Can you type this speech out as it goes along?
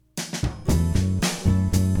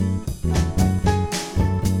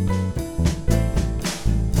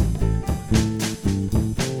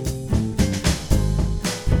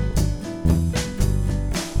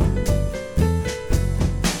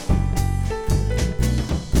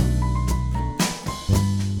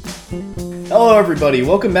Hello, everybody.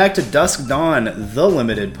 Welcome back to Dusk Dawn, the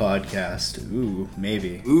limited podcast. Ooh,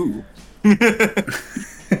 maybe. Ooh.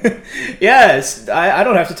 Yes, I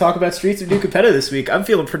don't have to talk about Streets of New Capetta this week. I'm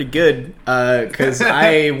feeling pretty good because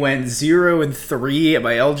I went 0-3 at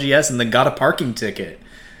my LGS and then got a parking ticket.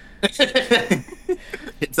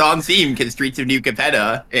 It's on theme because Streets of New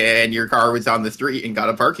Capetta and your car was on the street and got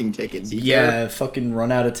a parking ticket. Yeah, fucking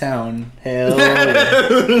run out of town. Hell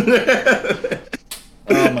yeah.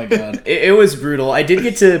 Oh my god. It was brutal. I did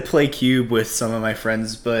get to play Cube with some of my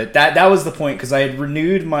friends, but that was the point because I had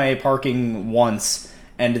renewed my parking once,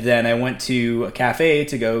 and then I went to a cafe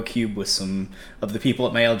to go Cube with some of the people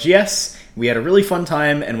at my LGS. We had a really fun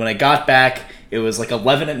time, and when I got back, it was like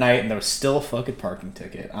 11 at night, and there was still a fucking parking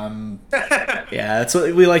ticket. Yeah, that's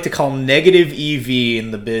what we like to call negative EV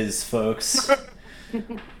in the biz, folks.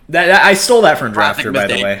 I stole that from Drafter, by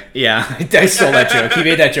the way. Yeah, I stole that joke. He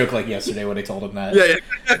made that joke like yesterday when I told him that.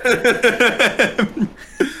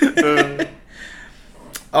 Yeah.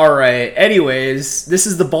 All right. Anyways, this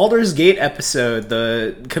is the Baldur's Gate episode,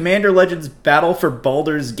 the Commander Legends Battle for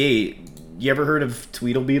Baldur's Gate. You ever heard of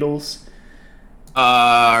Tweedlebeetles?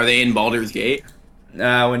 Are they in Baldur's Gate?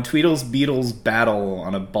 When Tweedlebeetles battle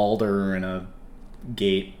on a Baldur and a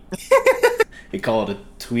gate, they call it a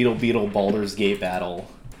Tweedlebeetle Baldur's Gate battle.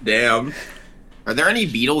 Damn. Are there any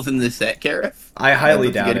beetles in this set, Karif? I highly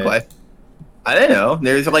doubt it. Question. I don't know.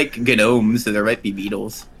 There's like gnomes, so there might be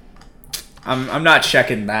beetles. I'm not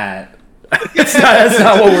checking that. That's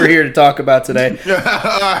not what we're here to talk about today.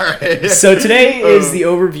 Alright. So today is the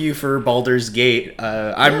overview for Baldur's Gate.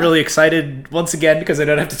 I'm really excited once again because I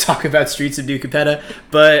don't have to talk about Streets of New Capetta.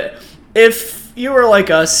 But if you are like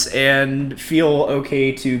us and feel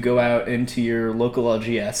okay to go out into your local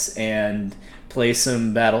LGS and play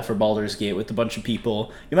some Battle for Baldur's Gate with a bunch of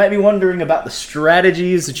people, you might be wondering about the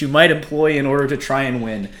strategies that you might employ in order to try and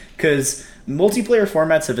win. Because multiplayer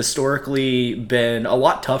formats have historically been a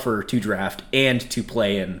lot tougher to draft and to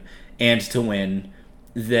play in and to win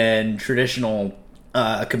than traditional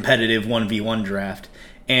competitive 1v1 draft.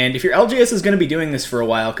 And if your LGS is going to be doing this for a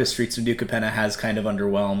while, because Streets of New Capetta has kind of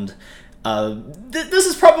underwhelmed, this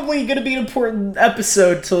is probably going to be an important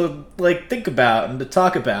episode to think about and to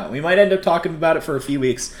talk about. We might end up talking about it for a few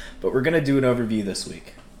weeks, but we're going to do an overview this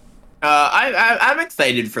week. I'm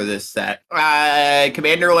excited for this set.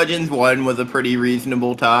 Commander Legends 1 was a pretty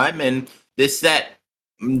reasonable time, and this set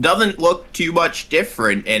doesn't look too much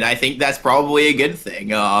different, and I think that's probably a good thing.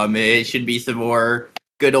 It should be some more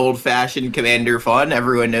good old-fashioned Commander fun.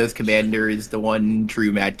 Everyone knows Commander is the one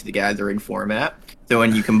true Magic the Gathering format. So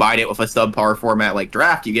when you combine it with a subpar format like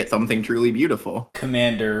Draft, you get something truly beautiful.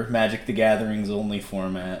 Commander, Magic the Gathering's only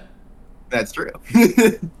format. That's true.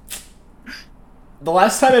 The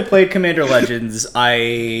last time I played Commander Legends,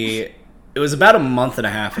 it was about a month and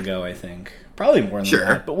a half ago, I think. Probably more than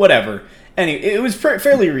that, but whatever. Anyway, it was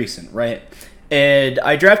fairly recent, right? And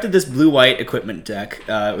I drafted this blue-white equipment deck.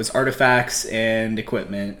 It was artifacts and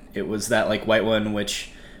equipment. It was that white one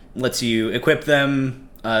which lets you equip them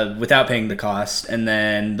without paying the cost, and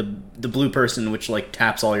then the blue person which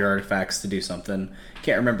taps all your artifacts to do something.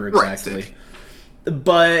 Can't remember exactly. Right.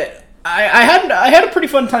 But I had a pretty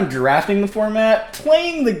fun time drafting the format.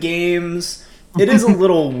 Playing the games, it is a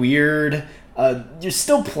little weird. You're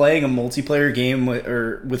still playing a multiplayer game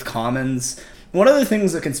with commons. One of the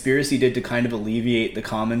things that Conspiracy did to kind of alleviate the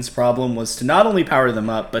commons problem was to not only power them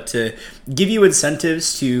up, but to give you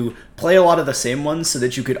incentives to play a lot of the same ones so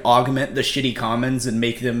that you could augment the shitty commons and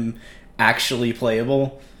make them actually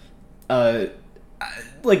playable.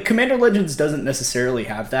 Commander Legends doesn't necessarily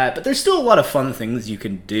have that, but there's still a lot of fun things you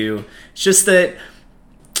can do. It's just that,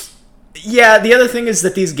 yeah, the other thing is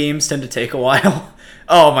that these games tend to take a while.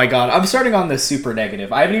 Oh my god, I'm starting on this super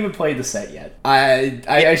negative. I haven't even played the set yet.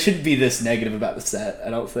 I shouldn't be this negative about the set, I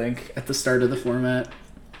don't think, at the start of the format.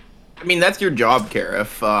 I mean, that's your job,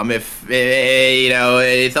 Karif.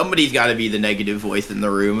 If somebody's got to be the negative voice in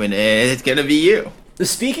the room, and it's gonna be you.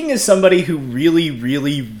 Speaking as somebody who really,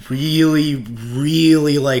 really, really,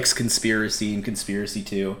 really likes Conspiracy and Conspiracy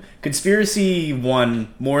 2. Conspiracy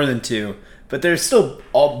 1 more than 2, but they're still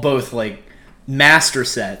both master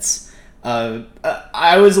sets.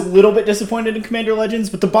 I was a little bit disappointed in Commander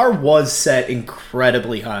Legends, but the bar was set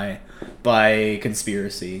incredibly high by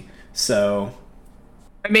Conspiracy. So,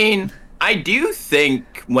 I mean, I do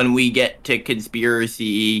think when we get to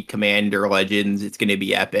Conspiracy Commander Legends, it's going to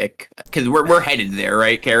be epic because we're headed there,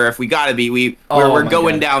 right, Karif? We got to be. We're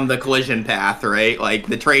going down the collision path, right?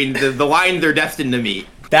 The train, the lines are destined to meet.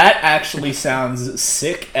 That actually sounds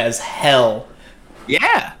sick as hell.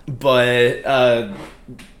 Yeah, but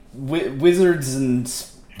wizards and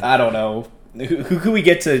I don't know Who can we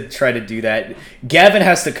get to try to do that? Gavin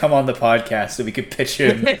has to come on the podcast so we could pitch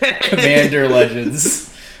him Commander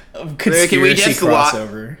Legends conspiracy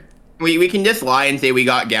crossover. We can just lie and say we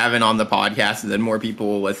got Gavin on the podcast, and then more people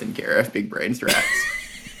will listen. Gareth, big brain strats.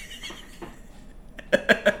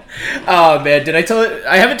 Oh man, did I tell it?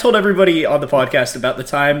 I haven't told everybody on the podcast about the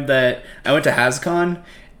time that I went to HasCon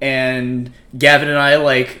and Gavin and I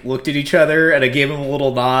like looked at each other and I gave him a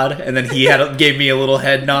little nod and then he gave me a little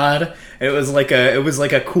head nod. It was like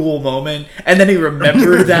a cool moment. And then he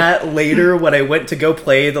remembered that later when I went to go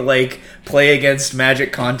play against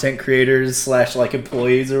Magic content creators / like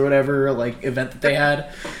employees or whatever like event that they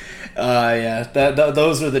had. Yeah,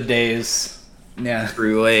 those were the days. Yeah,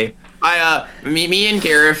 truly. Me and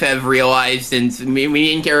Gareth have realized since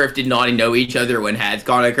me and Gareth did not know each other when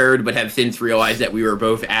HasCon occurred, but have since realized that we were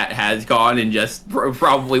both at HasCon and just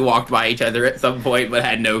probably walked by each other at some point, but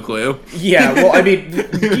had no clue. Yeah, well, I mean,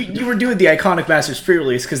 you were doing the Iconic Masters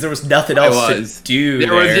pre-release because there was nothing else to do.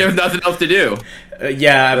 There was nothing else to do.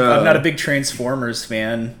 Yeah, I'm not a big Transformers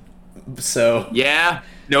fan, so yeah.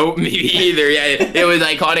 Nope, me either. Yeah, it was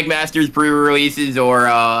Iconic Masters pre-releases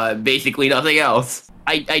or basically nothing else.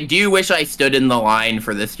 I do wish I stood in the line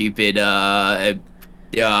for the stupid cards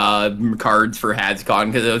for HasCon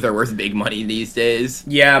because those are worth big money these days.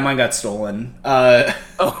 Yeah, mine got stolen. Yeah.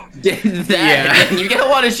 You get a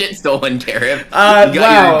lot of shit stolen, Gareth. You got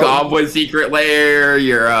your Goblin secret lair,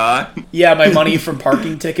 your Yeah, my money from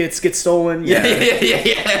parking tickets gets stolen. Yeah.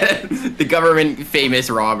 The government famous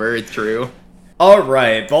robber, it's true.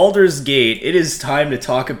 Alright, Baldur's Gate. It is time to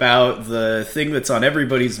talk about the thing that's on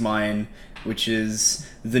everybody's mind, which is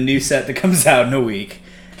the new set that comes out in a week.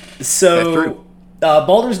 So,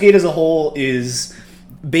 Baldur's Gate as a whole is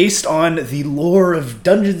based on the lore of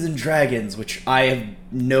Dungeons and Dragons, which I have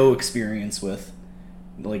no experience with.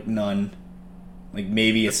 Like, none. Like,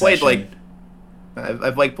 maybe a session.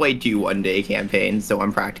 I've played 2 one-day campaigns, so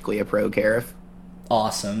I'm practically a pro, Gareth.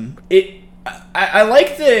 Awesome. I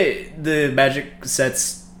like the Magic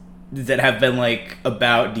sets that have been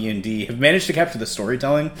about D&D have managed to capture the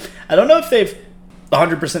storytelling. I don't know if they've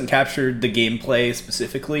 100% captured the gameplay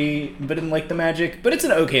specifically, but in the Magic, but it's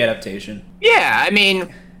an okay adaptation. Yeah, I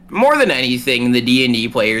mean, more than anything, the D&D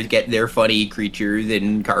players get their funny creatures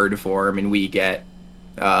in card form, and we get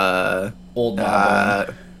Old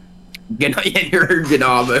Nobbone.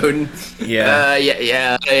 Gnobbone.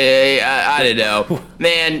 Yeah. I don't know.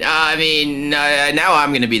 Man, I mean, now I'm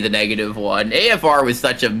going to be the negative one. AFR was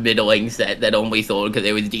such a middling set that only sold because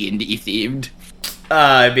it was D&D themed.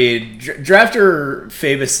 I mean, Drafter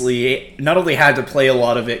famously not only had to play a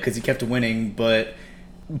lot of it because he kept winning, but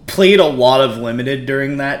played a lot of Limited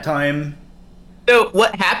during that time. So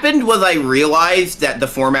what happened was I realized that the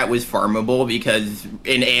format was farmable because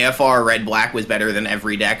in AFR, Red-Black was better than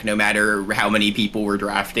every deck, no matter how many people were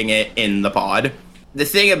drafting it in the pod. The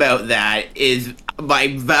thing about that is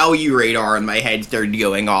my value radar in my head started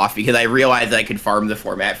going off because I realized I could farm the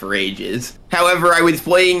format for ages. However, I was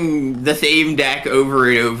playing the same deck over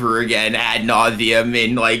and over again ad nauseum,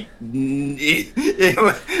 and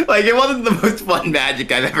it wasn't the most fun Magic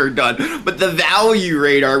I've ever done. But the value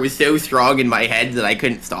radar was so strong in my head that I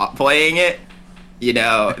couldn't stop playing it. You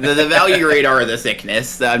know, the value radar of the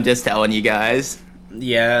sickness. I'm just telling you guys.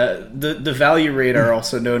 Yeah, the value radar,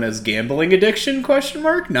 also known as gambling addiction, question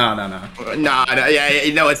mark? No. No,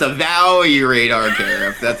 yeah, no, it's a value radar,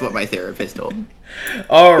 Gareth. That's what my therapist told me.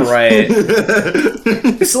 All right.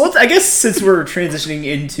 So I guess since we're transitioning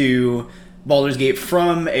into Baldur's Gate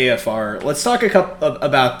from AFR, let's talk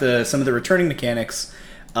about some of the returning mechanics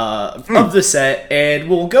of the set, and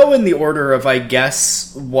we'll go in the order of, I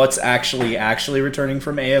guess, what's actually returning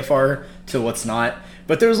from AFR to what's not.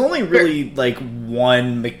 But there's only really,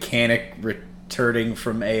 one mechanic returning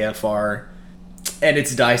from AFR, and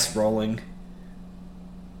it's dice rolling.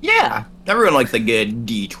 Yeah, everyone likes a good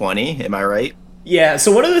D20, am I right? Yeah,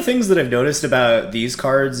 so one of the things that I've noticed about these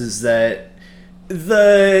cards is that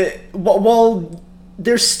while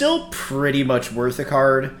they're still pretty much worth a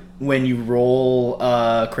card when you roll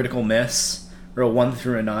a critical miss, or a 1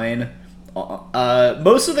 through a 9,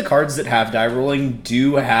 most of the cards that have die rolling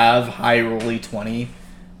do have high rolly 20,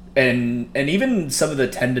 and even some of the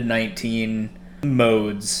 10 to 19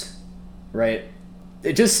 modes, right?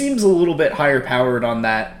 It just seems a little bit higher powered on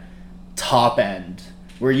that top end,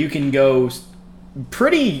 where you can go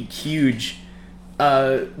pretty huge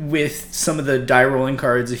with some of the die rolling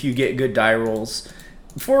cards if you get good die rolls.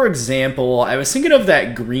 For example, I was thinking of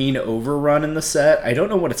that green overrun in the set. I don't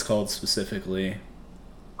know what it's called specifically.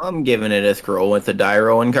 I'm giving it a scroll with the die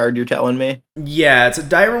rolling card you're telling me. Yeah, it's a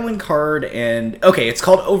die rolling card, and okay, it's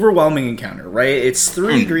called Overwhelming Encounter, right? It's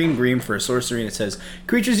 3 green for a sorcery, and it says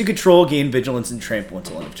creatures you control gain vigilance and trample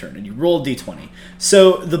until end of turn, and you roll d20.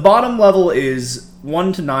 So the bottom level is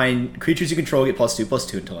 1 to 9. Creatures you control get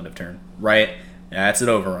 +2/+2 until end of turn, right? That's an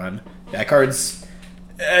overrun. That card's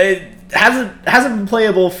hasn't been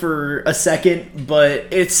playable for a second, but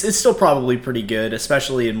it's still probably pretty good,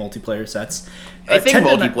 especially in multiplayer sets. I think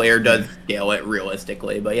multiplayer does scale it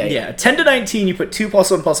realistically, but yeah. Yeah, 10 to 19, you put 2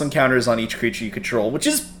 +1/+1 counters on each creature you control, which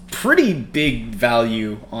is pretty big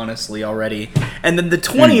value, honestly, already. And then the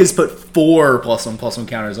 20 is put 4 +1/+1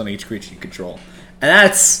 counters on each creature you control. And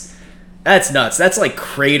that's nuts. That's like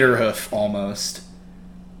Craterhoof, almost.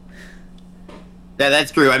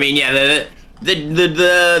 That's true. I mean, yeah,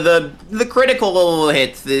 the critical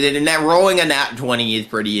hits, and that rolling a nat 20 is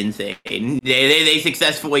pretty insane. They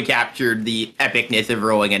successfully captured the epicness of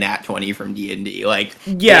rolling a nat 20 from D&D. Like,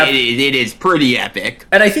 yeah, it is pretty epic.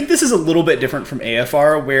 And I think this is a little bit different from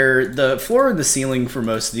AFR, where the floor and the ceiling for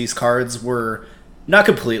most of these cards were not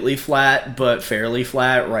completely flat, but fairly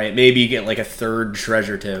flat, right? Maybe you get like a 3rd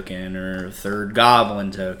treasure token or a 3rd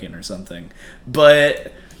goblin token or something.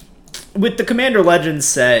 But with the Commander Legends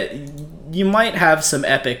set, you might have some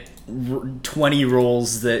epic 20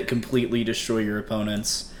 rolls that completely destroy your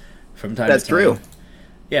opponents from time to time. That's true.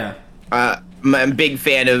 Yeah. I'm a big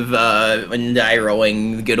fan of when die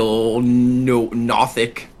rolling, good old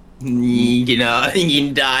Nothic. You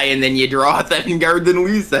can die and then you draw 7 cards and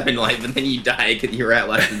lose 7 life, and then you die because you're at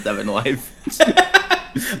less than 7 life.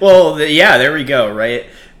 Well, yeah, there we go, right?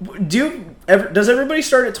 Does everybody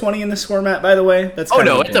start at 20 in this format, by the way? It's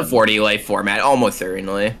a 40 life format, almost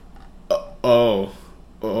certainly. Oh,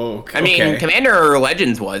 okay. I mean, Commander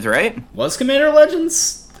Legends was, right? Was Commander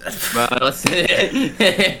Legends? Gareth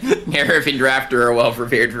and Drafter are well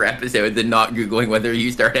prepared for episodes and not Googling whether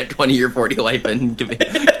you start at 20 or 40 life in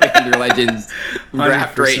Commander Legends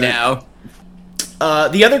draft 100%. Right now.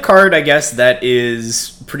 The other card, I guess, that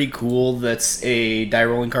is pretty cool, that's a die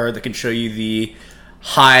rolling card that can show you the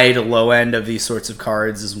high to low end of these sorts of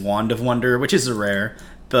cards, is Wand of Wonder, which is a rare.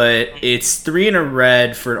 But it's 3 and a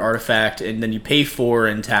red for an artifact, and then you pay 4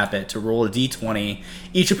 and tap it to roll a d20.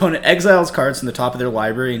 Each opponent exiles cards from the top of their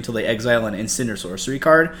library until they exile an instant or sorcery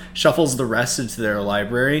card, shuffles the rest into their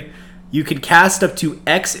library. You can cast up to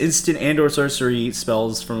X instant and or sorcery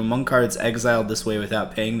spells from among cards exiled this way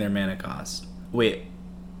without paying their mana cost. Wait,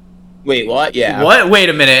 what? Yeah. What? Wait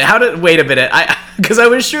a minute. Wait a minute. Because I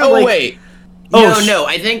was sure. Wait. No.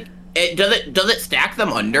 I think does it stack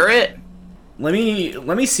them under it? Let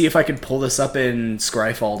me see if I can pull this up in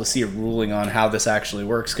Scryfall to see a ruling on how this actually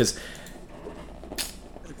works, because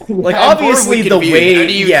like obviously the way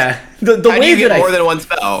the way that more than one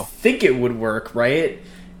spell. I think it would work, right,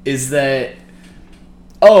 is that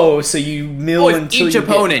so you mill until each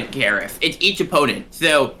opponent, Gareth. It's each opponent.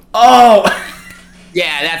 So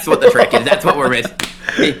yeah, that's what the trick is. That's what we're missing.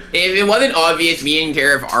 If it wasn't obvious, me and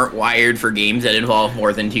Gareth aren't wired for games that involve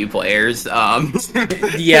more than 2 players.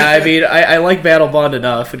 Yeah, I mean, I like Battle Bond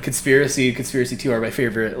enough, and Conspiracy 2 are my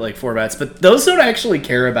favorite formats, but those don't actually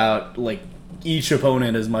care about each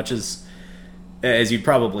opponent as much as you'd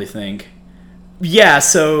probably think. Yeah,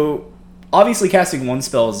 so obviously casting one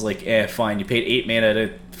spell is fine. You paid 8 mana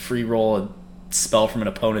to free roll a spell from an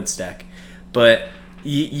opponent's deck, but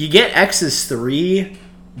you get X's 3.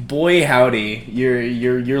 Boy howdy,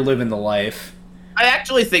 you're living the life. I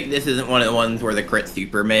actually think this isn't one of the ones where the crit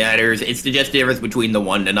super matters. It's just the difference between the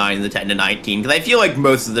 1 to 9 and the 10 to 19. Because I feel like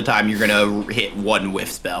most of the time you're gonna hit 1 whiff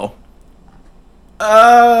spell.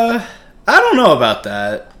 I don't know about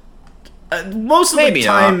that. Most of the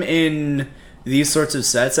time in these sorts of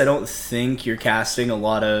sets, I don't think you're casting a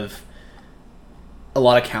lot of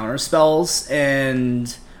counter spells,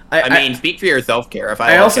 and I mean, speak for yourself, Gareth.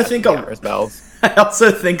 I also think counter spells. I also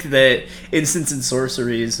think that instants and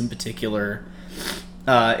sorceries in particular,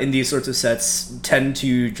 in these sorts of sets, tend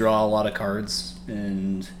to draw a lot of cards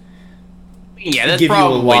and that's give you a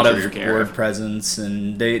lot of board presence,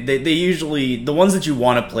 and they usually, the ones that you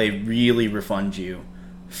want to play really refund you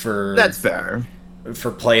for... That's fair. For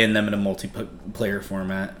playing them in a multiplayer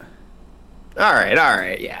format.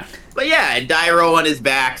 Alright, yeah. But yeah, die rolling is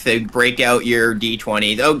back, so break out your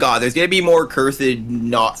d20s. Oh god, there's gonna be more cursed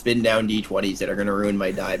not spin down d20s that are gonna ruin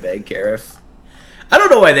my die bag, Karif. I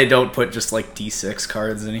don't know why they don't put just d6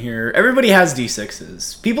 cards in here. Everybody has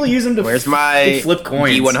d6s. People use them to Where's my flip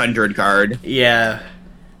coins. D100 card? Yeah.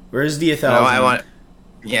 Where's the 1000?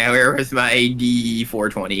 No, Yeah, where was my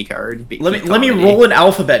D420 card? Let me roll an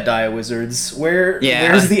alphabet die, Wizards.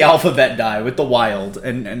 Where's the alphabet die with the wild?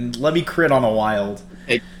 And let me crit on a wild.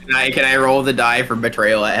 Hey, can I roll the die for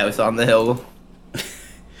Betrayal at House on the Hill?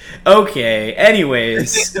 Okay,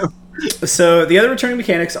 anyways. So the other returning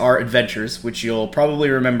mechanics are adventures, which you'll probably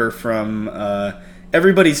remember from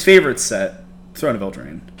everybody's favorite set, Throne of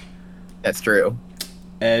Eldraine. That's true.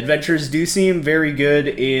 Adventures do seem very good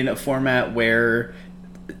in a format where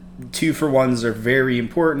 2-for-1s are very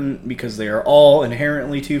important because they are all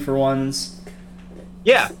inherently 2-for-1s.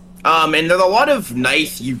 Yeah. And there's a lot of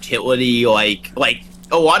nice utility, like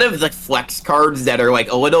a lot of the flex cards that are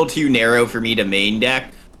like a little too narrow for me to main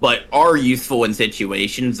deck, but are useful in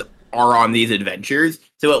situations, are on these adventures.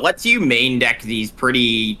 So it lets you main deck these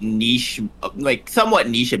pretty niche, like somewhat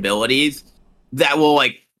niche abilities that will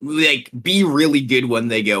like be really good when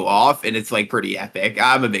they go off, and it's like pretty epic.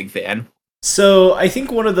 I'm a big fan. So I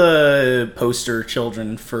think one of the poster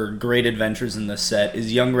children for great adventures in this set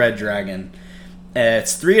is Young Red Dragon.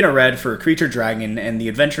 It's 3 in a red for a creature dragon, and the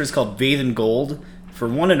adventure is called Bathe in Gold. For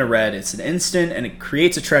 1 in a red, it's an instant, and it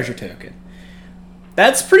creates a treasure token.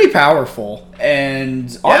 That's pretty powerful,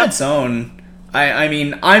 and on its own, I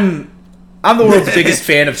mean, I'm the world's biggest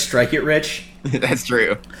fan of Strike It Rich. That's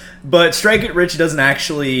true. But Strike It Rich doesn't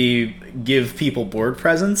actually give people board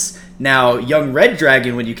presence. Now, Young Red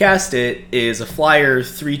Dragon, when you cast it, is a flyer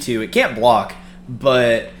 3/2. It can't block,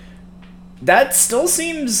 but that still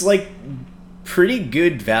seems like pretty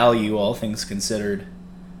good value, all things considered.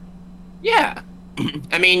 Yeah.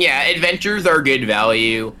 I mean, yeah, adventures are good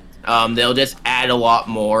value. They'll just add a lot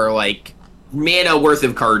more, like, mana worth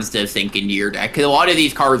of cards to sink into your deck. Because a lot of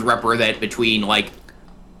these cards represent between, like,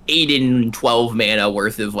 8 and 12 mana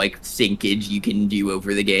worth of, like, sinkage you can do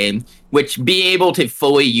over the game. Which, being able to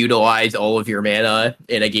fully utilize all of your mana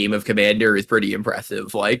in a game of Commander is pretty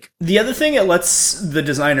impressive. Like, the other thing it lets the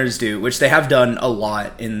designers do, which they have done a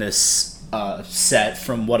lot in this set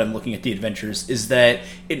from what I'm looking at the adventures, is that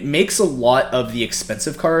it makes a lot of the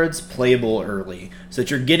expensive cards playable early, so that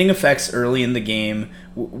you're getting effects early in the game,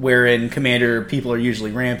 where in Commander people are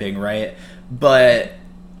usually ramping, right? But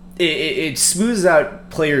it smooths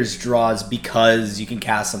out players' draws because you can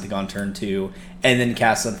cast something on turn 2 and then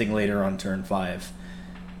cast something later on turn 5.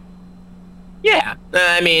 Yeah,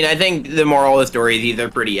 I mean, I think the moral of the story is these are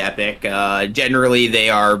pretty epic. Generally, they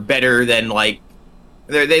are better than, like,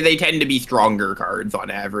 they tend to be stronger cards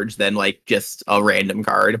on average than, like, just a random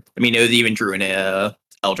card. I mean, it was even true in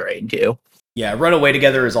Eldraine, too. Yeah, Runaway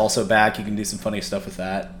Together is also back. You can do some funny stuff with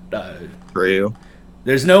that. True.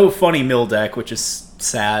 There's no funny mill deck, which is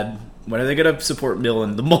sad. When are they going to support mill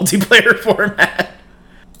in the multiplayer format?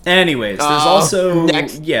 Anyways, there's also...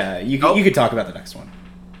 Next. Yeah, you could talk about the next one.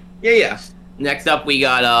 Yeah. Next up, we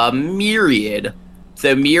got Myriad.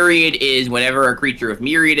 So Myriad is whenever a creature with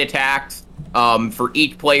Myriad attacks, for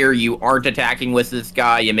each player you aren't attacking with this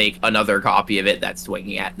guy, you make another copy of it that's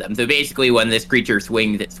swinging at them. So basically, when this creature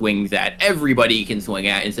swings, it swings at everybody you can swing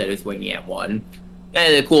at instead of swinging at one.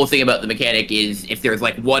 And the cool thing about the mechanic is if there's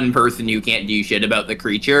like one person who can't do shit about the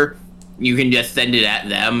creature, you can just send it at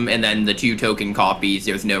them, and then the 2 token copies,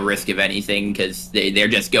 there's no risk of anything because they're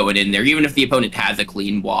just going in there. Even if the opponent has a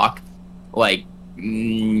clean block, like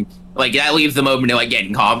that leaves them open to like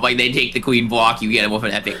getting comp. Like they take the clean block, you get them with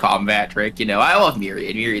an epic combat trick. You know, I love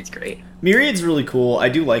Myriad. Myriad's great. Myriad's really cool. I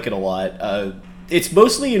do like it a lot. It's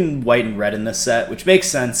mostly in white and red in this set, which makes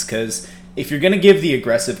sense because if you're going to give the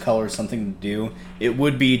aggressive colors something to do, it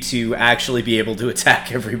would be to actually be able to attack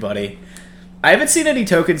everybody. I haven't seen any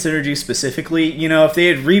token synergy specifically. You know, if they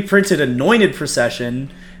had reprinted Anointed Procession,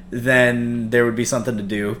 then there would be something to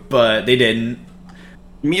do, but they didn't.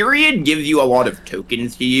 Myriad gives you a lot of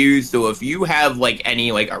tokens to use, so if you have like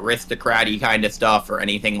any like aristocrat-y kind of stuff or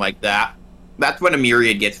anything like that, that's when a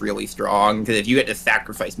Myriad gets really strong, because if you get to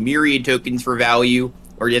sacrifice Myriad tokens for value,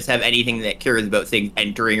 or just have anything that cares about things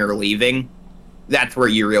entering or leaving, that's where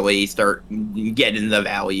you really start getting the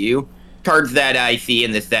value. Cards that I see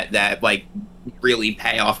in this set that like really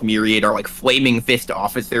pay off Myriad are like Flaming Fist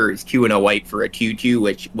Officer is 2 and a white for a 2/2,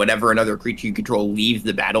 which whenever another creature you control leaves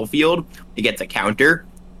the battlefield, it gets a counter.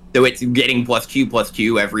 So it's getting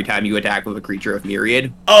 +2/+2 every time you attack with a creature of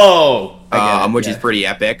Myriad. Oh! Which is pretty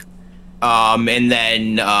epic. And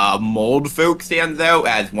then Mold Folk stands out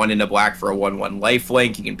as 1 in a black for a 1/1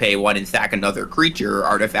 lifelink. You can pay 1 and sack another creature or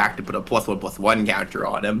artifact to put a +1/+1 counter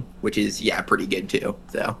on him, which is, yeah, pretty good too.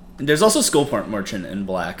 So there's also Skullport Merchant in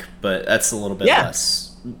black, but that's a little bit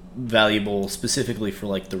less valuable specifically for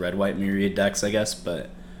like the red-white Myriad decks, I guess, but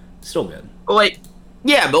still good. Like,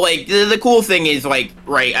 Yeah, but like the cool thing is like,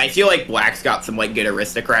 right, I feel like black's got some like good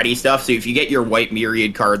aristocrat-y stuff, so if you get your white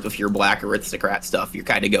myriad cards with your black aristocrat stuff, you're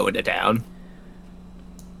kind of going to town.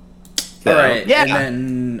 So, All right, yeah.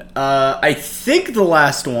 and then I think the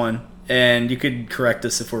last one, and you could correct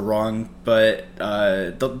us if we're wrong, but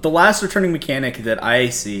the last returning mechanic that I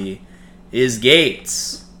see is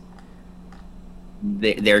gates.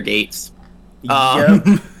 They're gates. Yep,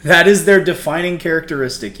 that is their defining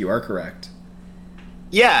characteristic. You are correct.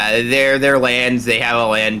 Yeah, they're lands. They have a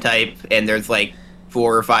land type, and there's like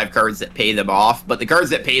 4 or 5 cards that pay them off. But the cards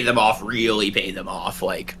that pay them off really pay them off.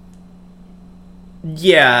 Like,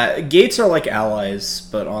 yeah, gates are like allies,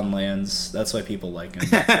 but on lands. That's why people like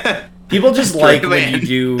them. People just like when you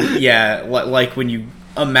do, yeah, like when you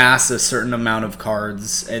amass a certain amount of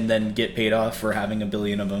cards and then get paid off for having a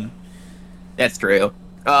billion of them. that's true.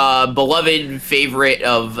 Beloved favorite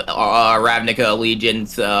of Ravnica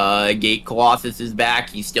Allegiance, Gate Colossus is back.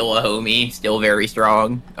 He's still a homie, still very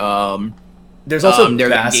strong. There's also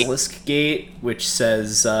Basilisk Gate, which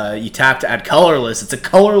says you tap to add colorless. It's a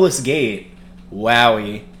colorless gate.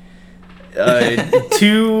 Wowie.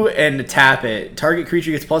 2 and tap it. Target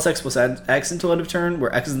creature gets plus X until end of turn,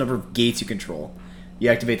 where X is the number of gates you control. You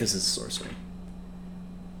activate this as a sorcery.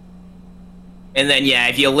 And then yeah,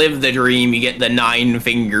 if you live the dream, you get the 9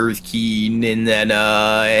 fingers keen, and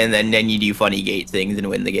then you do funny gate things and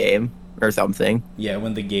win the game or something. Yeah,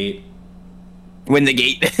 win the gate. Win the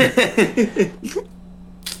gate.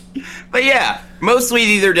 But yeah, mostly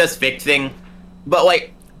these are just fixing. But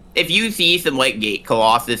like, if you see some like gate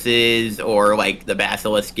colossuses or like the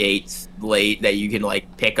basilisk gates late that you can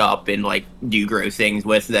like pick up and like do gross things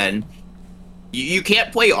with, then you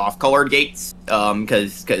can't play off-colored gates,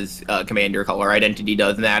 because commander color identity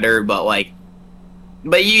does matter, but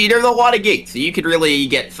there's a lot of gates, so you could really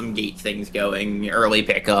get some gate things going, early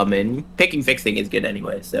pick them, and picking fixing is good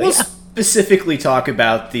anyway, so we'll yeah. Specifically talk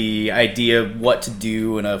about the idea of what to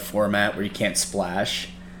do in a format where you can't splash,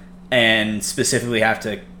 and specifically have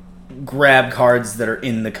to grab cards that are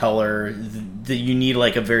in the color that you need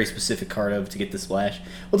like a very specific card of to get the splash.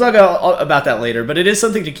 We'll talk about that later, but it is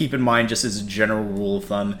something to keep in mind just as a general rule of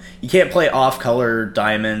thumb. You can't play off-color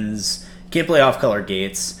diamonds. You can't play off-color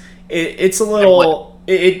gates. It's a little...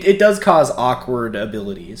 It does cause awkward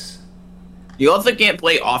abilities. You also can't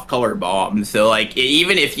play off-color bombs, so like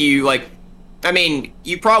even if you like... I mean,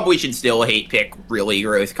 you probably should still hate pick really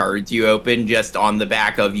gross cards you open just on the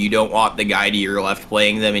back of you don't want the guy to your left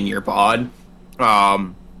playing them in your pod.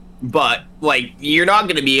 But like you're not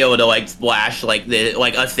gonna be able to like splash like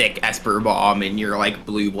a thick Esper bomb in your like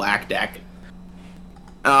blue-black deck.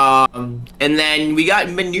 And then we got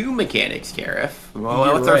new mechanics, Karif.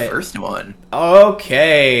 Well, what's our first one?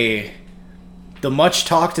 Okay. The much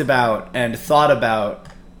talked about and thought about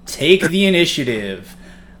take the initiative.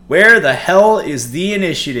 Where the hell is the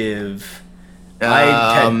initiative?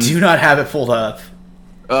 I do not have it pulled up.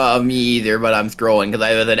 Me either, but I'm scrolling because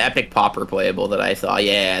I was an epic popper playable that I saw.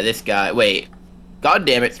 Yeah, this guy. Wait. God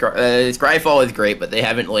damn it. Scryfall is great, but they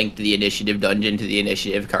haven't linked the initiative dungeon to the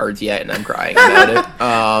initiative cards yet, and I'm crying about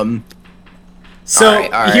it. So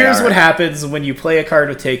here's what happens when you play a card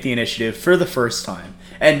with Take the Initiative for the first time.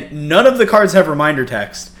 And none of the cards have reminder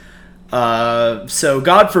text. So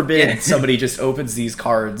God forbid somebody just opens these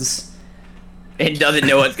cards and doesn't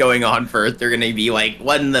know what's going on first. They're gonna be like,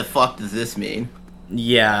 what in the fuck does this mean?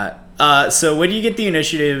 Yeah. So when you get the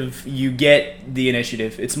initiative, you get the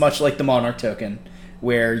initiative. It's much like the Monarch token,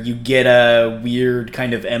 where you get a weird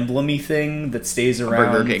kind of emblem-y thing that stays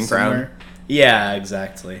around Burger King somewhere. Crown. Yeah,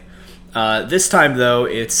 exactly. This time, though,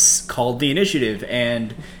 it's called the initiative,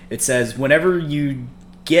 and it says whenever you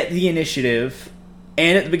get the initiative,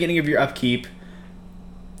 and at the beginning of your upkeep,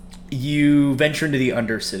 you venture into the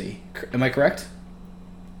Undercity. Am I correct?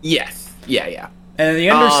 Yes. Yeah. And the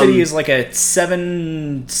Undercity is like a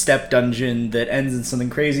 7-step dungeon that ends in something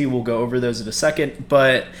crazy. We'll go over those in a second.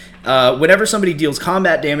 But whenever somebody deals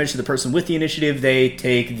combat damage to the person with the initiative, they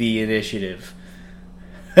take the initiative.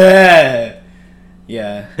 Yeah.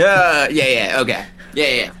 Okay.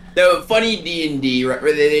 Yeah. So, funny D&D,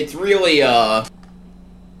 it's really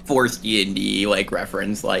forced D&D, like,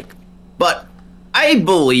 reference, like... But I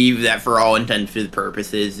believe that for all intents and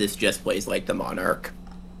purposes, this just plays like the Monarch.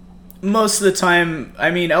 Most of the time, I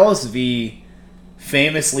mean, LSV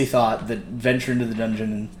famously thought that venture into the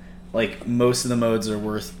dungeon, like, most of the modes are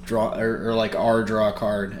worth draw a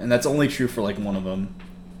card, and that's only true for like one of them,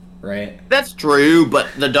 right? That's true, but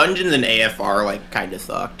the dungeons in AFR like kind of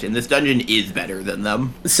sucked, and this dungeon is better than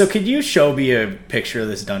them. So could you show me a picture of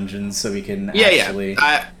this dungeon so we can actually...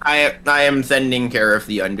 Yeah. I am sending care of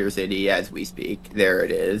the Undercity as we speak. There it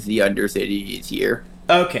is. The Undercity is here.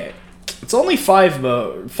 Okay. It's only five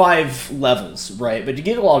levels, right? But you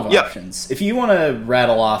get a lot of options. If you want to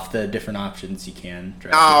rattle off the different options, you can.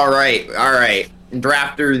 All right.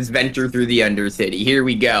 Drafters venture through the Undercity. Here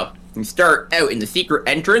we go. We start out in the secret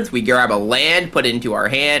entrance. We grab a land, put it into our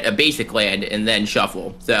hand, a basic land, and then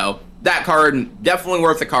shuffle. So that card, definitely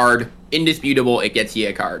worth a card. Indisputable, it gets you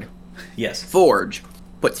a card. Yes. Forge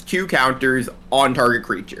puts 2 counters on target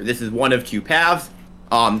creature. This is one of 2 paths.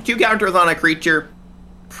 2 counters on a creature,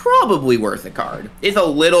 probably worth a card. It's a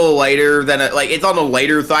little lighter than it's on the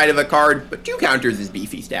lighter side of a card, but 2 counters is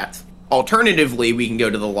beefy stats. Alternatively, we can go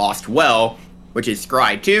to the Lost Well, which is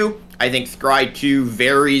Scry 2. I think Scry 2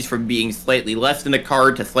 varies from being slightly less than a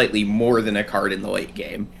card to slightly more than a card in the late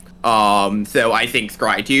game. So I think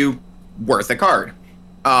Scry 2, worth a card.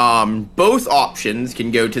 Both options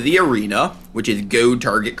can go to the Arena, which is Goad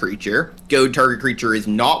Target Creature. Goad Target Creature is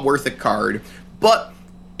not worth a card, but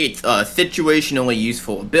it's a situationally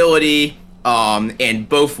useful ability, and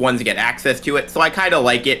both ones get access to it, so I kind of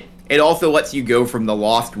like it. It also lets you go from the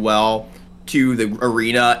Lost Well to the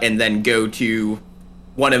Arena and then go to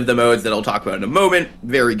one of the modes that I'll talk about in a moment.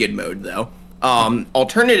 Very good mode, though.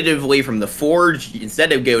 Alternatively, from the Forge,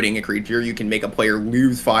 instead of goading a creature, you can make a player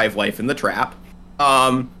lose 5 life in the trap.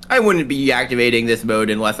 I wouldn't be activating this mode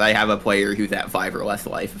unless I have a player who's at 5 or less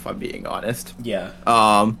life, if I'm being honest. Yeah.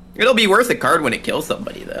 It'll be worth a card when it kills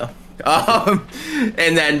somebody, though.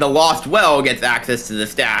 And then the Lost Well gets access to the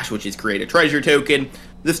stash, which is create a treasure token.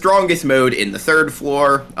 The strongest mode in the 3rd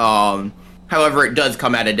floor. However, it does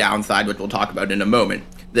come at a downside, which we'll talk about in a moment.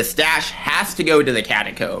 The stash has to go to the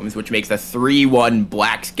Catacombs, which makes a 3/1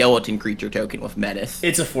 black skeleton creature token with Menace.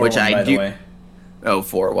 It's a 4/1, by the way. Oh,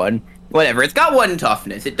 4/1. Whatever. It's got 1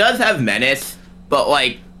 toughness. It does have Menace, but,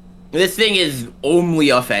 this thing is only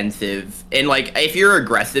offensive. And, if you're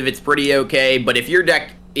aggressive, it's pretty okay. But if your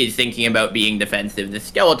deck is thinking about being defensive, the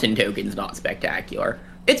skeleton token's not spectacular.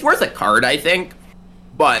 It's worth a card, I think,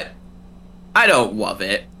 but I don't love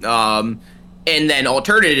it. And then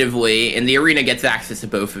alternatively, and the Arena gets access to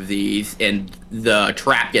both of these, and the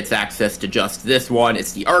Trap gets access to just this one.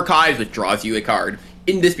 It's the Archives, which draws you a card.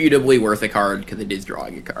 Indisputably worth a card, because it is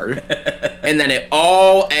drawing a card. And then it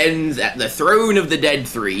all ends at the Throne of the Dead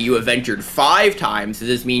 3. You have ventured 5 times, so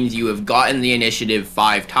this means you have gotten the initiative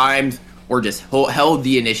 5 times, or just held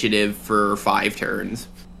the initiative for 5 turns.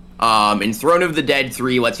 And Throne of the Dead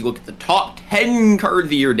 3 lets you look at the top 10 cards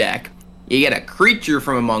of your deck. You get a creature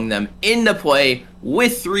from among them into play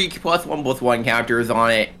with 3+1/+1 counters on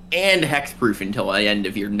it and hexproof until the end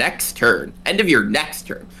of your next turn.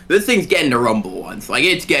 This thing's getting to rumble once.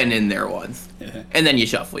 It's getting in there once. And then you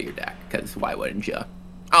shuffle your deck, because why wouldn't you?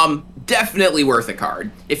 Definitely worth a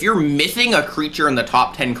card. If you're missing a creature in the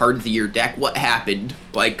top 10 cards of your deck, what happened?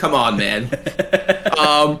 Come on, man.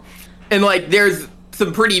 And there's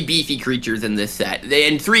some pretty beefy creatures in this set,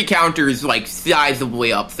 and 3 counters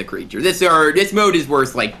sizably ups the creature. This mode is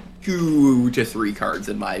worth 2 to 3 cards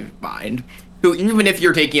in my mind. So even if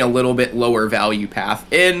you're taking a little bit lower value path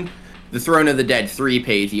in, the Throne of the Dead 3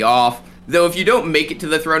 pays you off. Though if you don't make it to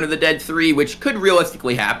the Throne of the Dead 3, which could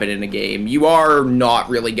realistically happen in a game, you are not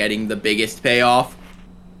really getting the biggest payoff.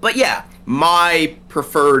 But yeah, my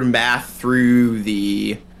preferred math through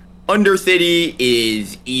the Undercity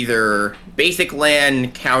is either basic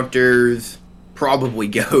land, counters, probably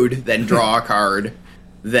Goad, then draw a card,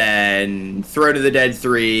 then Throne of the Dead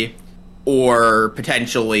 3, or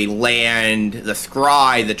potentially land, the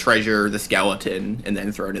Scry, the treasure, the skeleton, and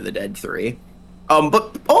then Throne of the Dead 3.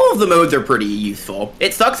 But all of the modes are pretty useful.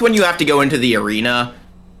 It sucks when you have to go into the Arena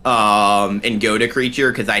and go to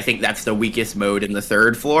creature, because I think that's the weakest mode in the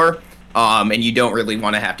 3rd floor. And you don't really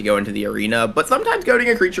want to have to go into the Arena, but sometimes goading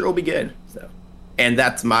a creature will be good. So, and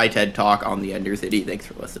that's my TED Talk on the Undercity. Thanks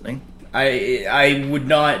for listening. I would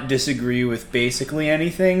not disagree with basically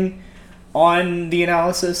anything on the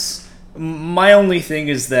analysis. My only thing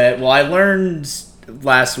is that, I learned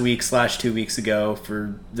last week / 2 weeks ago,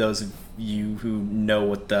 for those of you who know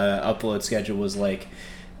what the upload schedule was like,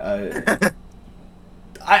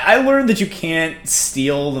 I learned that you can't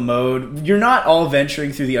steal the mode. You're not all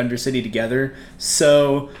venturing through the Undercity together,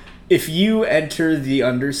 so if you enter the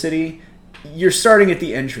Undercity, you're starting at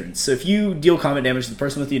the entrance. So if you deal combat damage to the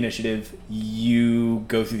person with the initiative, you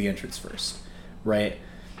go through the entrance first, right?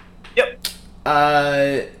 Yep.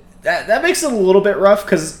 That makes it a little bit rough,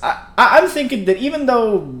 because I'm thinking that even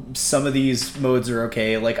though some of these modes are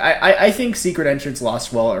okay, I think Secret Entrance,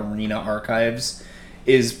 Lost Well, Arena, Archives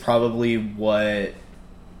is probably what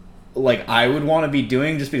I would want to be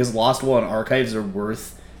doing, just because Lost Well and Archives are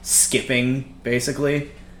worth skipping,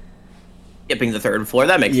 basically. Skipping the 3rd floor,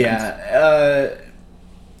 that makes sense. Yeah.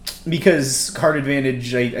 because card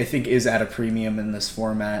advantage, I think, is at a premium in this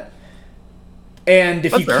format. And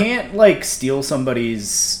if you can't, like, steal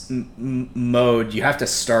somebody's mode, you have to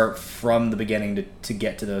start from the beginning to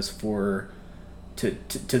get to those to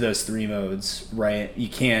those 3 modes, right? You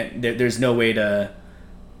can't, there's no way to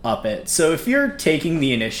up it. So if you're taking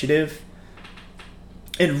the initiative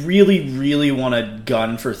and really, really want to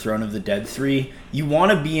gun for Throne of the Dead 3, you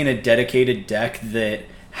want to be in a dedicated deck that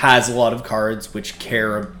has a lot of cards which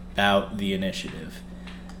care about the initiative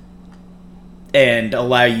and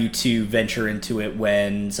allow you to venture into it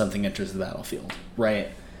when something enters the battlefield, right?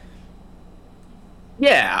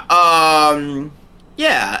 Yeah,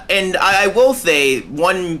 yeah, and I will say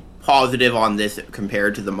one positive on this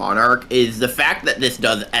compared to the Monarch is the fact that this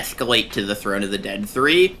does escalate to the Throne of the Dead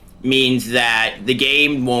 3 means that the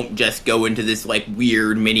game won't just go into this, like,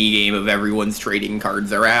 weird mini-game of everyone's trading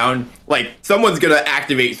cards around. Like, someone's gonna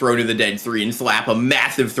activate Throne of the Dead 3 and slap a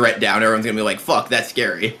massive threat down. Everyone's gonna be like, fuck, that's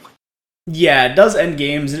scary. Yeah, it does end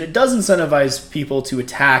games, and it does incentivize people to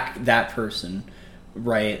attack that person,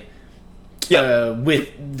 right? Yep.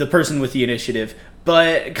 With the person with the initiative.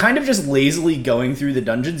 But kind of just lazily going through the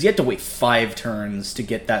dungeons, you have to wait 5 turns to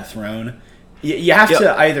get that throne. You have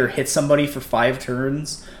to either hit somebody for 5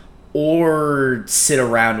 turns or sit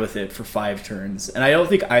around with it for 5 turns. And I don't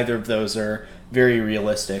think either of those are very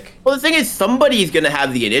realistic. Well, the thing is, somebody's going to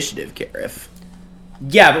have the initiative, Karif.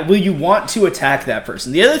 Yeah, but will you want to attack that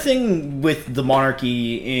person? The other thing with the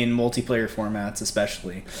Monarchy in multiplayer formats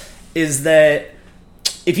especially is that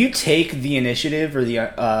if you take the initiative or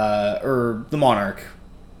the Monarch,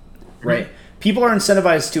 right, people are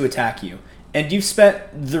incentivized to attack you. And you've spent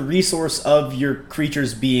the resource of your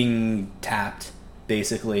creatures being tapped,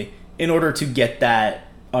 basically, in order to get that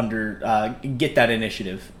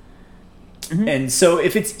initiative. Mm-hmm. And so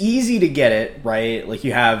if it's easy to get it, right, like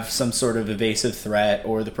you have some sort of evasive threat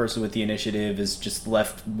or the person with the initiative is just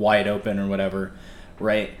left wide open or whatever,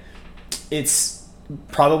 right, it's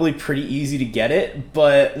probably pretty easy to get it.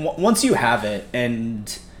 But once you have it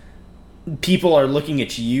and people are looking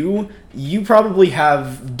at you, you probably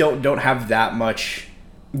don't have that much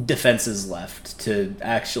defenses left to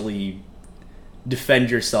actually defend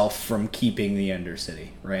yourself from keeping the Ender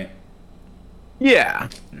City, right? Yeah,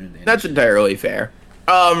 that's entirely fair.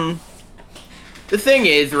 The thing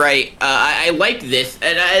is, right, I like this,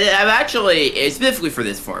 and I've actually, specifically for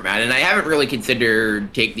this format, and I haven't really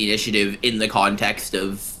considered Take the Initiative in the context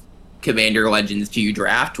of Commander Legends 2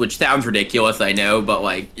 Draft, which sounds ridiculous, I know, but,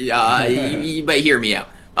 like, but hear me out.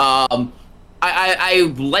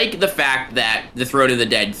 I like the fact that the Throne of the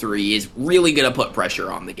Dead 3 is really going to put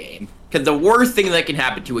pressure on the game. Because the worst thing that can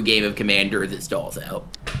happen to a game of Commander is it stalls out.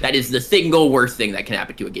 That is the single worst thing that can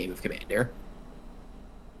happen to a game of Commander.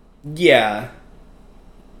 Yeah.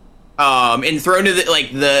 And Throne of the,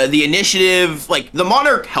 like, the initiative, like, the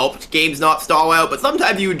Monarch helped games not stall out, but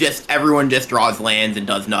sometimes everyone just draws lands and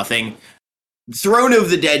does nothing. Throne of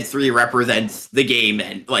the Dead 3 represents the game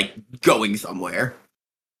and, like, going somewhere.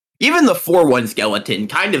 Even the 4/1 skeleton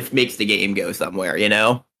kind of makes the game go somewhere, you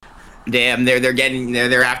know? Damn,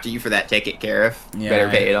 they're after you for that ticket, Karif. Yeah, better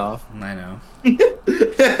pay it off. I know.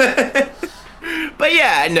 But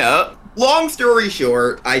yeah, no. Long story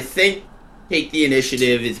short, I think Take the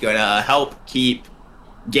Initiative is gonna help keep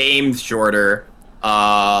games shorter.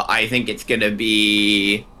 I think it's gonna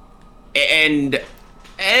be, and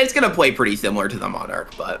it's gonna play pretty similar to the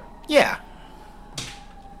Monarch, but yeah.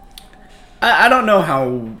 I don't know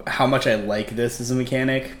how much I like this as a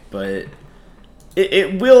mechanic, but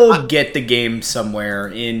it will get the game somewhere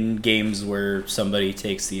in games where somebody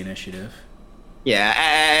takes the initiative. Yeah,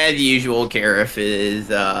 as usual, Karif is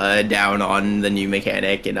down on the new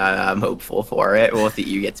mechanic, and I'm hopeful for it. We'll see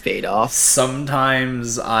who gets paid off.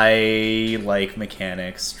 Sometimes I like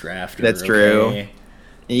mechanics, Draft. That's true.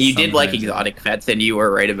 You did like exotic pets, and you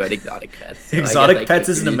were right about exotic pets. So exotic pets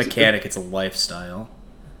isn't a mechanic, it's a lifestyle.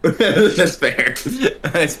 That's fair.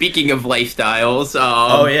 Speaking of lifestyles,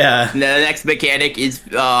 oh yeah, the next mechanic is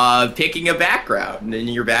picking a background, and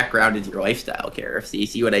your background is your lifestyle, Karif. So you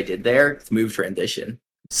see what I did there? Smooth transition.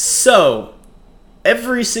 So,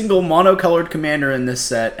 every single monocolored commander in this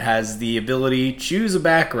set has the ability choose a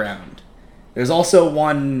background. There's also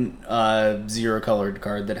one zero-colored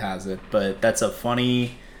card that has it, but that's a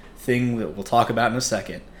funny thing that we'll talk about in a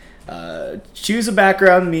second. Choose a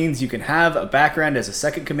background means you can have a background as a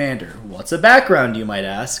second commander. What's a background, you might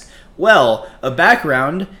ask? Well, a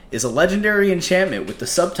background is a legendary enchantment with the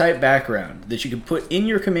subtype background that you can put in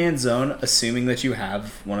your command zone, assuming that you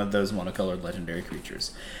have one of those monocolored legendary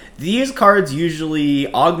creatures. These cards usually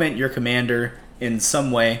augment your commander in some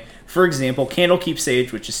way. For example, Candlekeep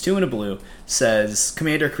Sage, which is 2 and a blue, says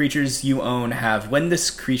commander creatures you own have, when this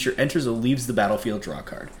creature enters or leaves the battlefield, draw a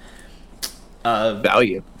card.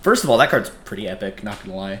 Value. First of all, that card's pretty epic, not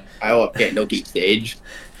gonna lie. I love Candlekeep Sage.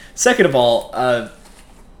 Second of all,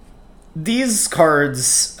 these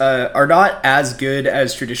cards are not as good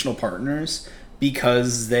as traditional partners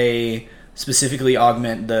because they specifically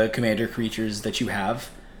augment the commander creatures that you have,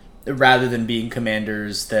 rather than being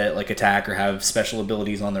commanders that like attack or have special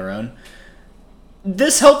abilities on their own.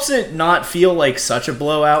 This helps it not feel like such a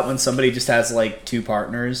blowout when somebody just has like 2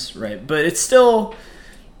 partners, right? But it's still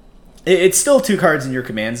 2 cards in your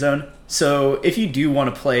command zone. So if you do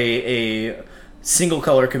want to play a single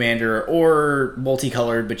color commander or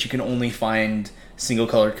multicolored, but you can only find single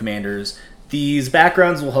colored commanders, these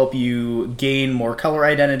backgrounds will help you gain more color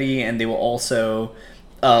identity, and they will also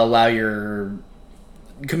allow your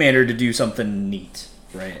commander to do something neat,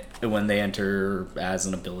 right? When they enter as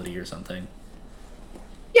an ability or something.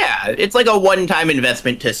 Yeah, it's like a one-time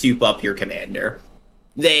investment to soup up your commander.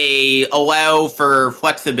 They allow for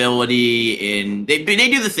flexibility in... They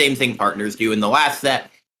do the same thing partners do in the last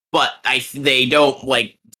set, but they don't,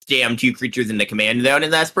 like, jam 2 creatures in the command zone,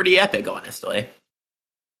 and that's pretty epic, honestly.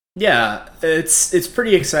 Yeah, it's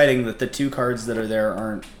pretty exciting that the 2 cards that are there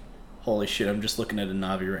aren't... Holy shit, I'm just looking at a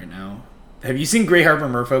Navi right now. Have you seen Grey Harbor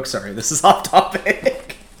Merfolk? Sorry, this is off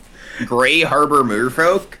topic. Grey Harbor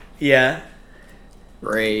Merfolk? Yeah.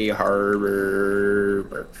 Grey Harbor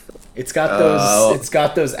Merfolk. It's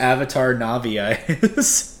got those Avatar Navi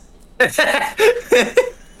eyes.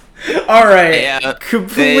 All right, yeah,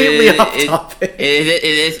 completely off topic.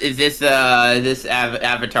 Is this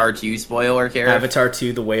Avatar 2 spoiler character? Avatar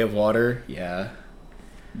 2: The Way of Water. Yeah.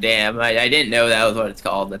 Damn, I didn't know that was what it's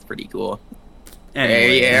called. That's pretty cool.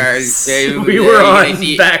 Anyways, we were on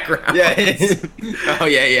background. Yeah. Oh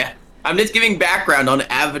yeah. I'm just giving background on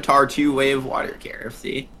Avatar 2: Way of Water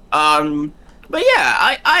KFC. But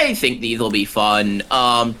yeah, I think these will be fun.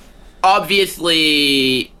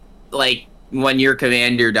 Obviously, like when your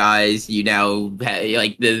commander dies, you now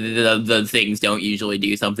like the things don't usually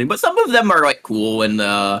do something, but some of them are like cool and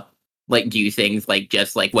like do things like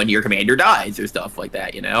just like when your commander dies or stuff like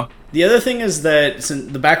that, you know? The other thing is that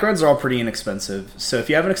the backgrounds are all pretty inexpensive. So if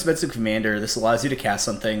you have an expensive commander, this allows you to cast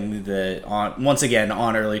something that once again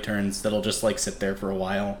on early turns that'll just like sit there for a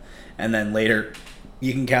while, and then later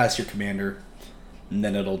you can cast your commander and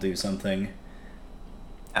then it'll do something.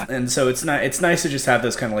 And so it's nice to just have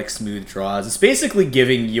those kind of like smooth draws. It's basically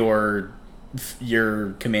giving your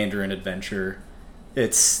commander an adventure.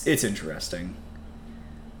 It's interesting.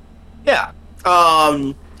 Yeah.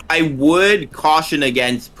 I would caution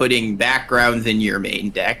against putting backgrounds in your main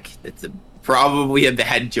deck. It's probably a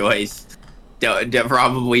bad choice.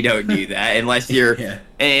 Probably don't do that unless you're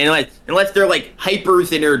unless they're like hyper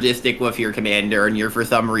synergistic with your commander and you're for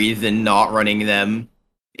some reason not running them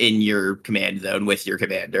in your command zone with your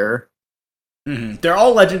commander. Mm-hmm. They're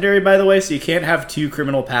all legendary, by the way, so you can't have 2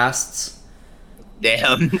 criminal pasts.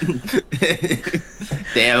 Damn.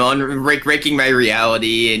 Damn, on breaking my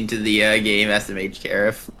reality into the game SMH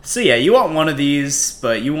Sheriff. So yeah, you want one of these,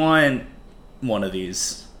 but you want one of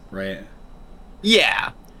these, right?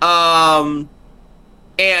 Yeah. Just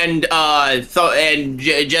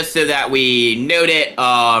so that we note it,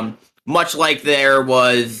 much like there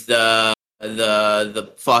was the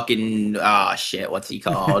fucking shit, what's he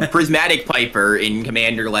called? Prismatic Piper in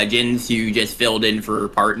Commander Legends who just filled in for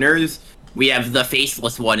partners. We have the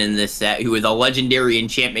Faceless one in this set, who is a legendary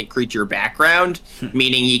enchantment creature background,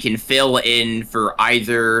 meaning he can fill in for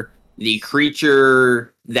either the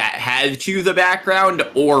creature that has to the background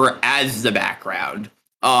or as the background.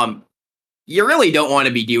 You really don't want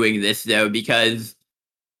to be doing this, though, because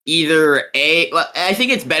I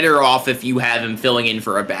think it's better off if you have him filling in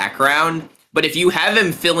for a background, but if you have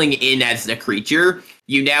him filling in as the creature,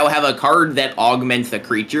 you now have a card that augments the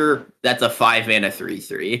creature that's a 5-mana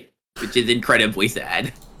 3/3. Which is incredibly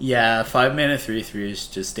sad. Yeah, 5-mana 3/3s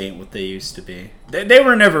just ain't what they used to be. They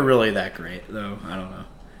were never really that great, though. I don't know.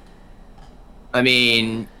 I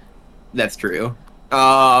mean, that's true.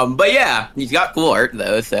 But yeah, he's got cool art,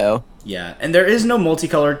 though, so... Yeah, and there is no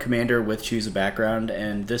multicolored commander with Choose a Background,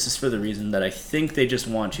 and this is for the reason that I think they just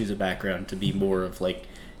want Choose a Background to be more of, like,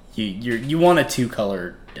 you want a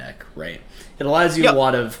 2-color deck, right? It allows you a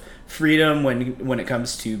lot of freedom when it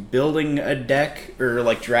comes to building a deck or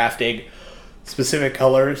like drafting specific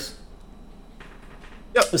colors,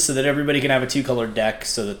 so that everybody can have a 2-color deck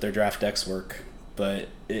so that their draft decks work. But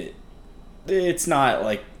it's not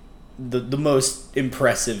like the most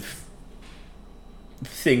impressive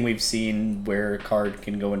thing we've seen where a card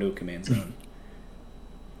can go into a command zone.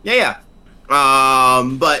 Yeah.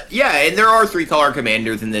 But yeah, and there are 3-color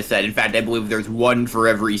commanders in this set. In fact, I believe there's one for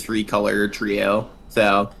every 3-color trio.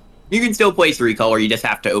 So you can still play 3-color. You just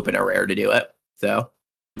have to open a rare to do it. So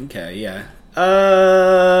okay, yeah.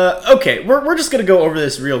 Okay, we're just gonna go over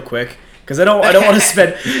this real quick because I don't want to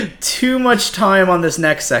spend too much time on this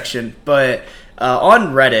next section. But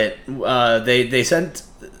on Reddit, they sent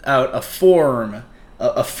out a form,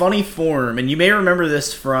 a funny form, and you may remember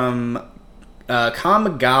this from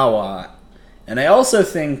Kamigawa. And I also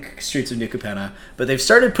think Streets of New Capenna, but they've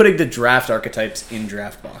started putting the draft archetypes in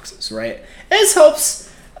draft boxes, right? This helps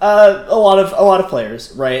a lot of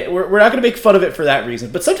players, right? We're not going to make fun of it for that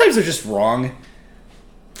reason, but sometimes they're just wrong.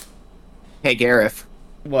 Hey, Gareth.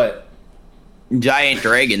 What? Giant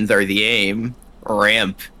dragons are the aim.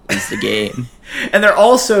 Ramp is the game. And they're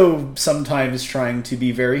also sometimes trying to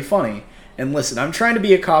be very funny. And listen, I'm trying to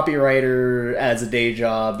be a copywriter as a day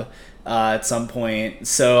job at some point,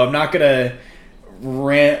 so I'm not gonna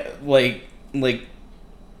rant like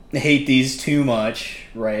hate these too much,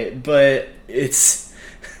 right? But it's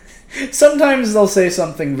sometimes they'll say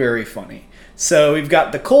something very funny. So we've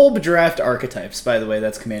got the Kolb draft archetypes. By the way,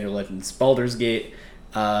 that's Commander Legends, Baldur's Gate.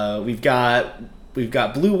 We've got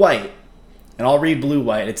blue-white, and I'll read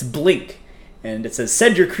blue-white. It's Blink, and it says,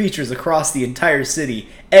 send your creatures across the entire city,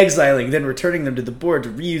 exiling, then returning them to the board to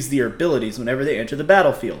reuse their abilities whenever they enter the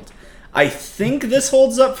battlefield. I think this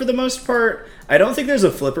holds up for the most part. I don't think there's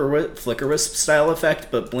a Flicker Wisp style effect,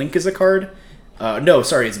 but Blink is a card. No,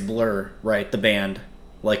 sorry, it's Blur, right? The band.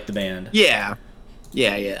 Like the band. Yeah.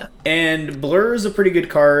 Yeah. And Blur is a pretty good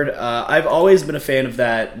card. I've always been a fan of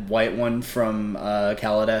that white one from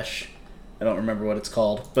Kaladesh. I don't remember what it's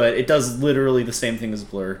called, but it does literally the same thing as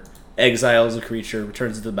Blur. Exiles a creature,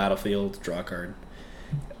 returns to the battlefield, draw a card.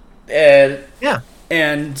 And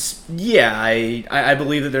I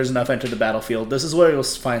believe that there's enough enter the battlefield. This is where you'll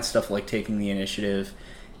find stuff like taking the initiative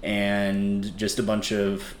and just a bunch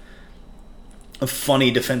of funny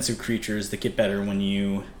defensive creatures that get better when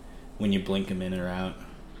you blink them in or out.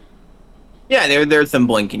 Yeah, there's some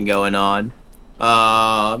blinking going on.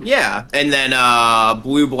 Yeah, and then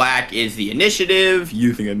blue-black is the initiative,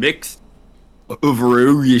 using a mix of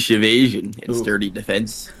roguish evasion and sturdy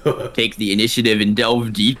defense. Take the initiative and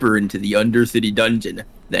delve deeper into the Undercity dungeon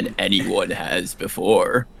than anyone has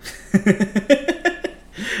before. You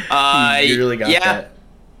really got that.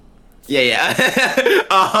 Yeah.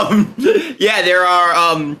 Yeah, there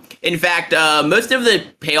are, in fact, most of the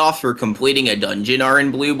payoffs for completing a dungeon are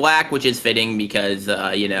in blue-black, which is fitting because,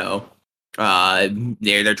 they're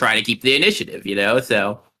trying to keep the initiative,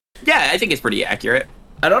 so, yeah, I think it's pretty accurate.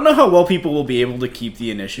 I don't know how well people will be able to keep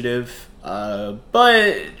the initiative,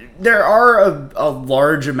 but there are a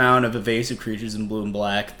large amount of evasive creatures in blue and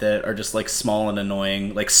black that are just, like, small and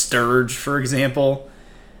annoying, like Scourge, for example.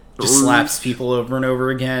 Just slaps people over and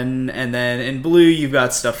over again. And then in blue, you've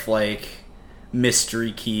got stuff like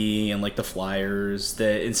Mystery Key and like the flyers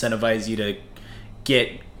that incentivize you to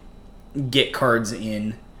get cards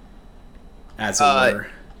in, as it were.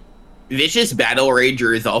 Vicious Battle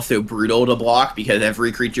Rager is also brutal to block because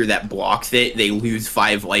every creature that blocks it, they lose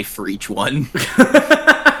 5 life for each one.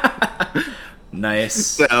 Nice.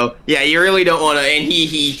 So yeah, you really don't want to. And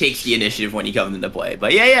he takes the initiative when he comes into play.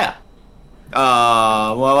 But yeah.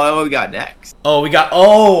 Well, what we got next?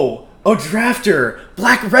 Drafter.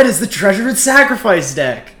 Black-red is the Treasure and Sacrifice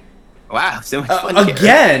deck. Wow, so much fun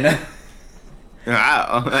again.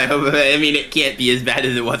 Wow. I mean, it can't be as bad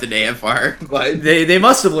as it was in AFR, but they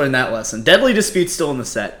must have learned that lesson. Deadly Dispute's still in the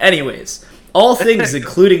set. Anyways, all things,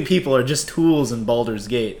 including people, are just tools in Baldur's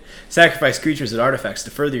Gate. Sacrifice creatures and artifacts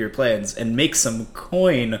to further your plans, and make some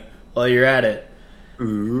coin while you're at it.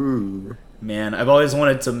 Ooh. Man, I've always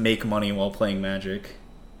wanted to make money while playing Magic.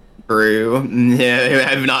 True. Yeah,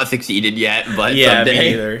 I've not succeeded yet, but someday.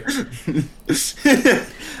 Me either.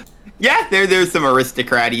 Yeah, there's some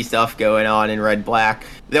aristocrat-y stuff going on in red-black.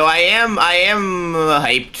 Though I am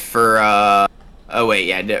hyped for,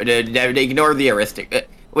 ignore the aristocrat.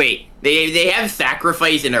 Wait, they have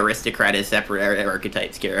Sacrifice and Aristocrat as separate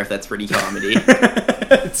archetypes, Gareth. That's pretty comedy.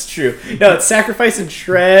 It's true. No, it's Sacrifice and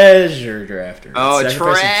Treasure Drafter. Oh,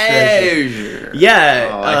 Treasure!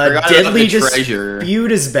 Yeah, Deadly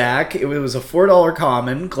Dispute is back. It was a $4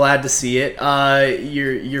 common. Glad to see it.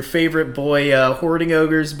 Your favorite boy, Hoarding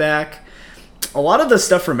Ogre's back. A lot of the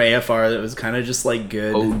stuff from AFR that was kind of just like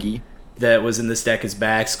good. Ogie. That was in this deck is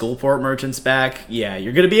back. Skullport Merchant's back. Yeah,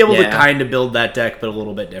 you're going to be able to kind of build that deck, but a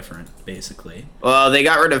little bit different, basically. Well, they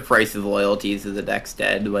got rid of Price of Loyalty, so the deck's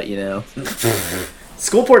dead, but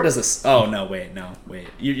Skullport does this. Oh, no, wait.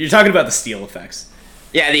 You're talking about the steal effects.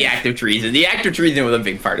 Yeah, the Active Treason. The Active Treason was a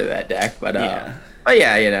big part of that deck, but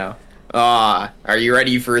Are you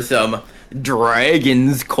ready for some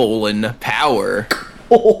dragons power?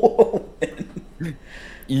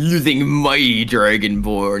 Using mighty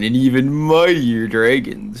dragonborn and even mightier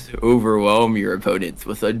dragons, overwhelm your opponents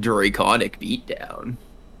with a draconic beatdown.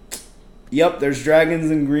 Yep, there's dragons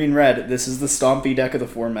in green-red. This is the stompy deck of the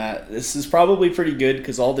format. This is probably pretty good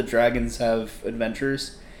because all the dragons have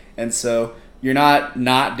adventures, and so you're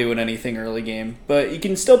not doing anything early game. But you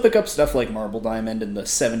can still pick up stuff like Marble Diamond and the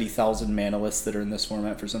 70,000 mana lists that are in this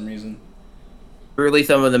format for some reason. Really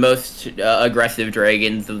some of the most aggressive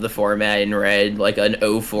dragons of the format in red, like an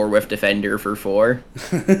 0-4 with Defender for 4.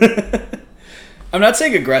 I'm not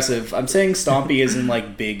saying aggressive. I'm saying stompy isn't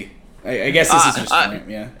like big. I guess this is just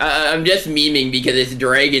yeah. I'm just memeing because it's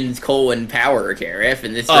dragons power, Karif,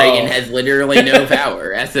 and this dragon has literally no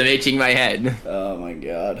power. SMHing my head. Oh my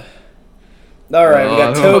god. Alright, we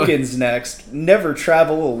got tokens next. Never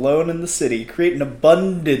travel alone in the city. Create an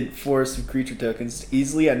abundant forest of creature tokens to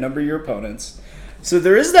easily outnumber your opponents. So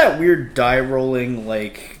there is that weird die rolling,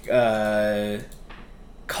 like, Call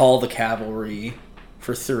the Cavalry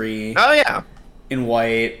for 3. Oh, yeah. In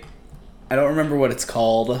white. I don't remember what it's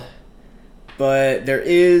called. But there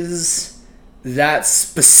is that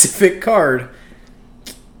specific card.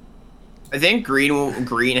 I think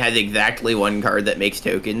green has exactly one card that makes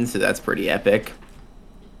tokens, so that's pretty epic.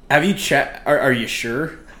 Have you checked? Are you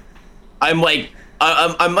sure? I'm like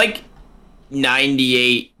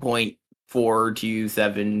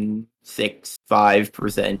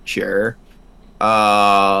 98.4276.5% sure.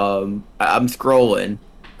 I'm scrolling.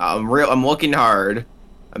 I'm looking hard.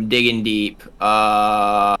 I'm digging deep.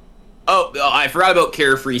 Oh, I forgot about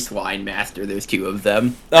Carefree Swine Master. There's 2 of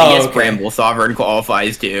them. I guess Bramble Sovereign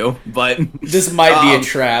qualifies too, but this might be a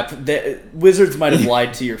trap. The Wizards might have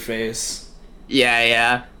lied to your face.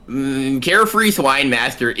 Yeah. Carefree Swine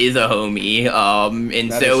Master is a homie,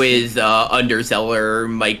 and that so is Underseller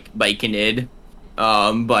Mike Bikinid.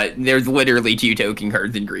 But there's literally 2 token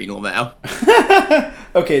cards in green now.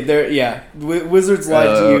 Okay, there. Yeah, Wizards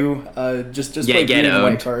lied to you. Just play green and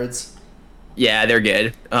white cards. Yeah, they're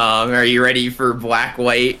good. Are you ready for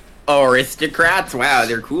black-white aristocrats? Wow,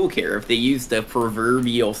 they're cool, Care. If they use the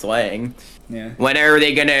proverbial slang. Yeah. When are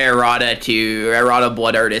they gonna errata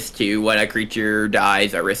Blood Artist to when a creature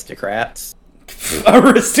dies, aristocrats?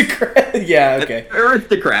 Aristocrat? Yeah, okay.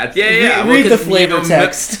 Aristocrats, yeah. Read the flavor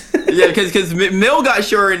text. Yeah, because Mill got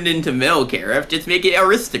shortened into Mill, Karif. Just make it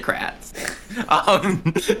aristocrats.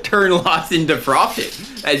 Turn loss into profit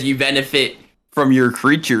as you benefit from your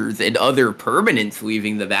creatures and other permanents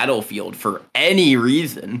leaving the battlefield for any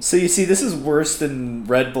reason. So you see, this is worse than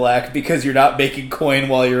red-black because you're not making coin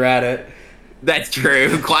while you're at it. That's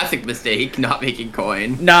true. Classic mistake, not making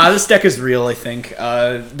coin. Nah, this deck is real, I think.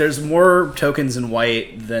 There's more tokens in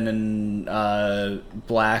white than in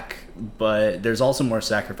black, but there's also more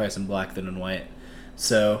sacrifice in black than in white.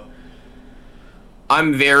 So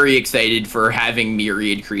I'm very excited for having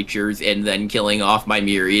myriad creatures and then killing off my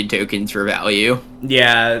myriad tokens for value.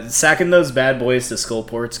 Yeah, sacking those bad boys to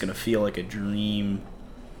Skullport's gonna feel like a dream.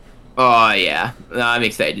 Oh, yeah. I'm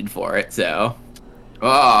excited for it, so.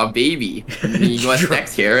 Oh, baby. What's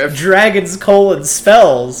next here? Dragons,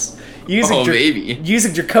 spells. Baby.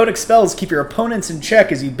 Using draconic spells, keep your opponents in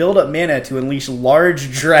check as you build up mana to unleash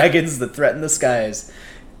large dragons that threaten the skies.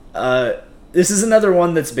 This is another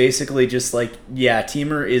one that's basically just like, yeah,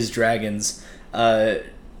 Teamer is dragons.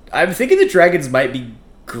 I'm thinking the dragons might be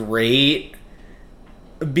great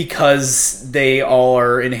because they all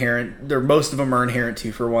are inherent. Most of them are inherent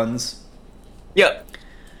 2-for-1s. Yep.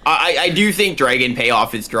 I do think dragon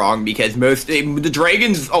payoff is strong because a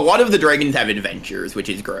lot of the dragons have adventures, which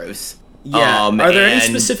is gross. Yeah. Are there any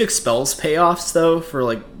specific spells payoffs though for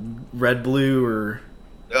like red, blue, or?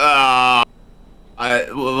 Well,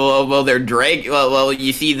 they're Well,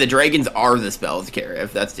 you see, the dragons are the spells,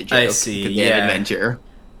 Karif. That's the joke. I see. They have adventure.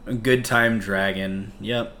 A good time dragon.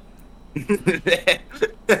 Yep.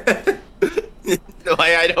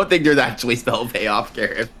 I don't think there's actually spell payoff,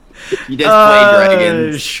 Karif. You just play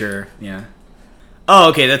dragons. Sure, yeah. Oh,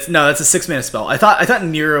 okay. That's a 6-mana spell. I thought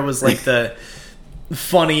Nero was like the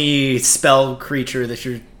funny spell creature that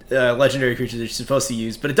you're legendary creature that you're supposed to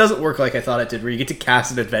use, but it doesn't work like I thought it did. Where you get to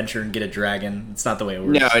cast an adventure and get a dragon. It's not the way it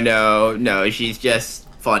works. No. She's just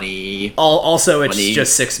funny. Also, it's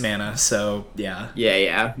just 6 mana. So yeah.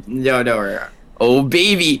 Yeah. No. Oh,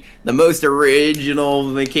 baby, the most original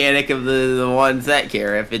mechanic of the one set,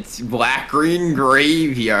 Karif. It's black-green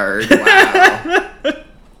graveyard. Wow.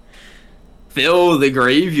 Fill the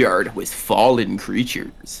graveyard with fallen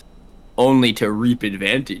creatures, only to reap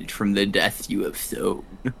advantage from the death you have sown.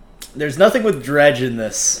 There's nothing with dredge in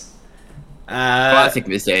this. Classic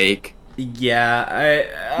mistake. Yeah,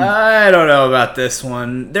 I don't know about this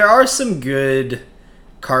one. There are some good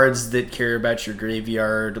cards that care about your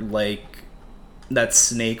graveyard, like that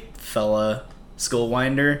snake fella,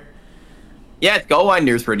 Skullwinder. Yeah,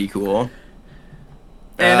 Skullwinder's pretty cool.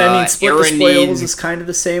 And I mean, Split the Spoils Aranees is kind of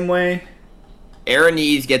the same way.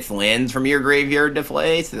 Aranees gets lands from your graveyard to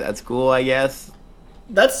play, so that's cool, I guess.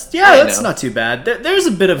 That's not too bad. There's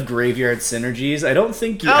a bit of graveyard synergies. I don't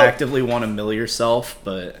think you actively want to mill yourself,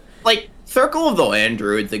 but like Circle of the Land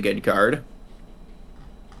Druid's a good card.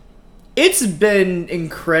 It's been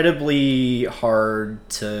incredibly hard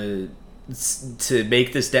to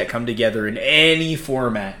make this deck come together in any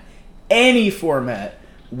format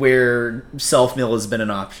where self mill has been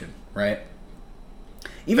an option, right?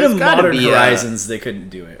 Even in Modern Horizons, they couldn't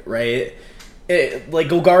do it, right? Like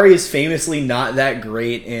Golgari is famously not that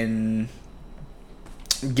great in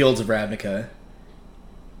Guilds of Ravnica,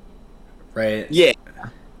 right? Yeah.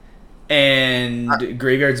 And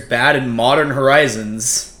Graveyard's bad in Modern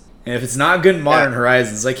Horizons. And if it's not good in Modern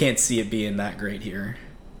Horizons, I can't see it being that great here.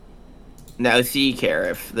 Now, see,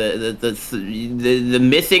 Karif, the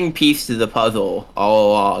missing piece to the puzzle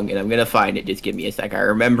all along, and I'm gonna find it. Just give me a sec. I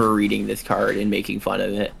remember reading this card and making fun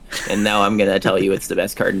of it, and now I'm gonna tell you it's the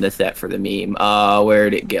best card in the set for the meme.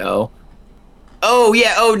 Where'd it go? Oh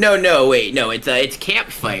yeah. Oh no. Wait, no. It's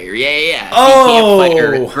Campfire. Yeah. Oh, see,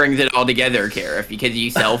 Campfire brings it all together, Karif, because you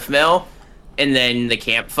self mill, and then the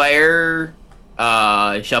Campfire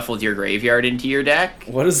shuffles your graveyard into your deck.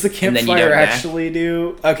 What does the Campfire actually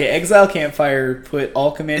do? Okay, exile Campfire, put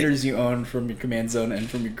all commanders you own from your command zone and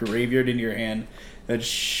from your graveyard into your hand, then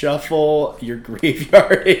shuffle your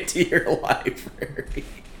graveyard into your library.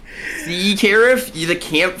 See, Karif, the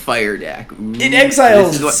Campfire deck. Ooh, it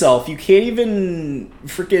exiles itself. You can't even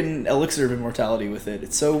freaking Elixir of Immortality with it.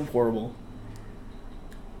 It's so horrible.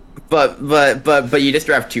 But you just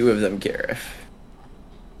draft two of them, Karif.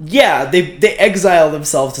 Yeah, they exile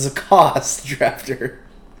themselves as a cost, drafter.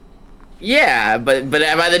 Yeah, but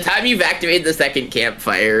by the time you've activated the second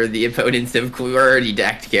Campfire, the opponents have already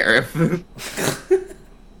decked Karif.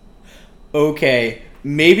 Okay,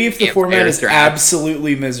 maybe if the format is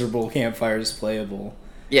absolutely miserable, Campfire is playable.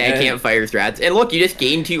 Yeah, Campfire strats. And look, you just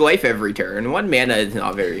gain 2 life every turn. 1 mana is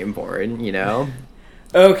not very important, you know?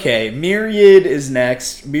 Okay, Myriad is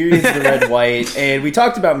next. Myriad's the red-white, and we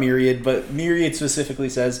talked about Myriad, but Myriad specifically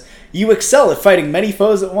says, you excel at fighting many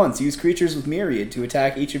foes at once. Use creatures with Myriad to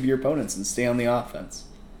attack each of your opponents and stay on the offense.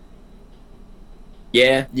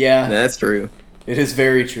 Yeah. Yeah. That's true. It is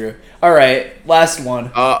very true. Alright, last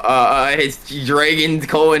one. It's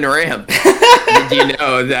Dragons Ramp. Did you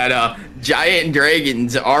know that, giant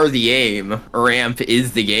dragons are the aim, ramp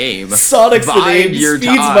is the game. Sonic's the name, speed's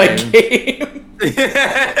my game.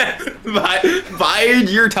 Bide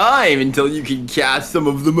your time until you can cast some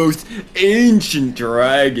of the most ancient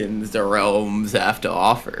dragons the realms have to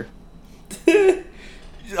offer.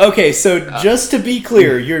 Okay, so just to be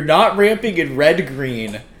clear, you're not ramping in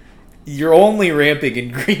red-green. You're only ramping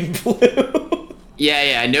in green-blue.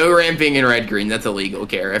 Yeah, no ramping in red-green. That's illegal,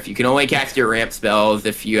 Karif. You can only cast your ramp spells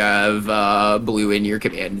if you have blue in your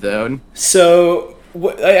command zone. So,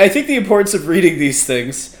 I think the importance of reading these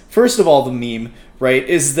things, first of all, the meme, right,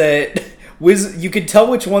 is that you can tell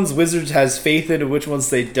which ones Wizards has faith in and which ones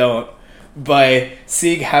they don't by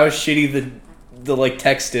seeing how shitty the like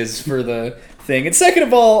text is for the thing. And second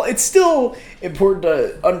of all, it's still important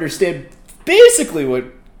to understand basically what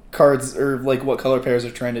cards or like what color pairs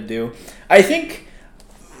are trying to do. I think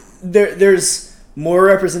there's more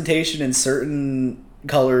representation in certain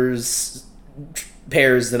colors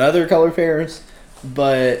pairs than other color pairs,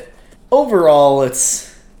 but overall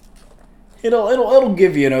it'll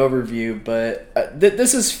give you an overview. But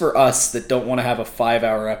this is for us that don't want to have a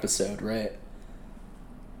 5-hour episode, right?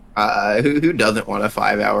 Who doesn't want a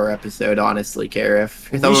 5-hour episode, honestly,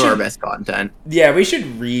 Karif? Some of our best content. Yeah, we should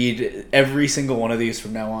read every single one of these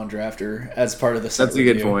from now on, Drafter, as part of the set. That's a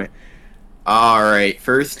good point. Alright,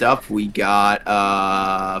 first up we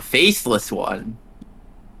got Faceless One.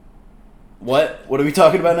 What are we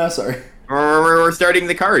talking about now? Sorry. We're starting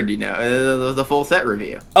the card, you know, the full set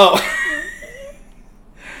review. Oh.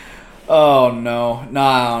 Oh, no.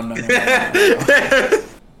 No.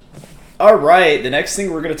 All right, the next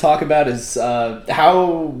thing we're going to talk about is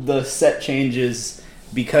how the set changes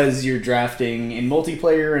because you're drafting in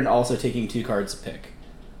multiplayer and also taking 2 cards to pick.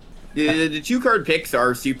 The 2-card picks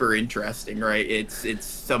are super interesting, right? It's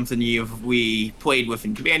something we played with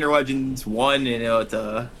in Commander Legends 1, and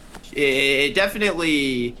it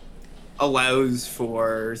definitely allows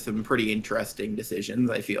for some pretty interesting decisions,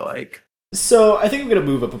 I feel like. So I think I'm going to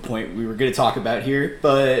move up a point we were going to talk about here,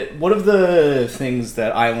 but one of the things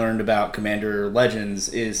that I learned about Commander Legends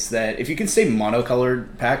is that if you can stay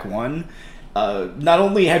monocolored pack 1, not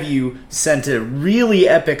only have you sent a really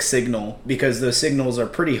epic signal, because those signals are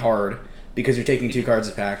pretty hard, because you're taking 2 cards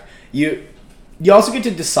a pack, you also get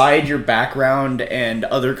to decide your background and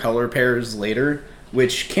other color pairs later,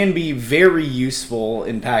 which can be very useful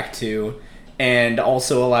in pack 2, and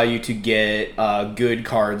also allow you to get good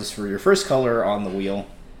cards for your first color on the wheel.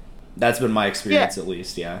 That's been my experience, at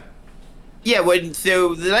least, yeah. Yeah,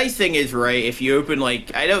 so the nice thing is, right, if you open,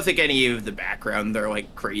 like, I don't think any of the backgrounds are,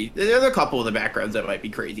 like, crazy. There's a couple of the backgrounds that might be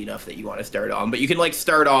crazy enough that you want to start on, but you can, like,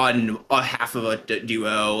 start on a half of a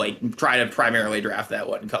duo, like, try to primarily draft that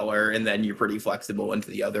one color, and then you're pretty flexible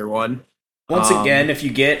into the other one. Once again, if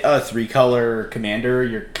you get a 3-color commander,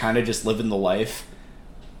 you're kind of just living the life.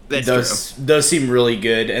 Those seem really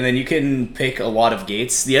good, and then you can pick a lot of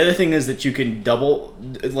gates. The other thing is that you can double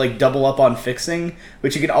up on fixing,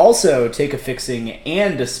 but you can also take a fixing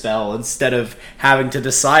and a spell instead of having to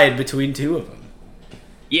decide between 2 of them.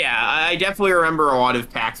 Yeah, I definitely remember a lot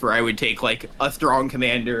of packs where I would take like a strong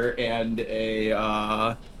commander and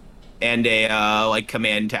a like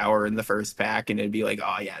command tower in the first pack, and it'd be like,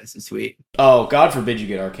 oh yeah, this is sweet. Oh, God forbid you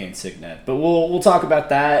get Arcane Signet, but we'll talk about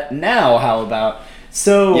that now. How about?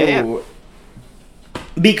 So,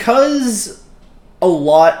 because a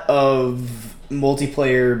lot of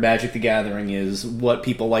multiplayer Magic the Gathering is what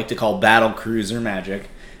people like to call battle cruiser Magic,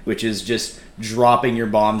 which is just dropping your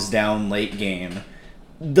bombs down late game.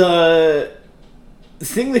 The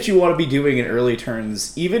thing that you want to be doing in early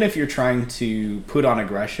turns, even if you're trying to put on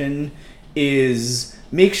aggression, is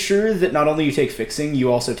make sure that not only you take fixing, you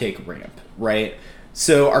also take ramp, right?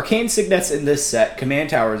 So Arcane Signet's in this set,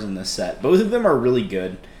 Command Tower's in this set. Both of them are really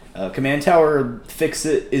good. Command Tower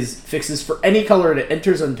fixes for any color that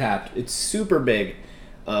enters untapped. It's super big.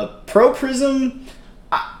 Pro Prism...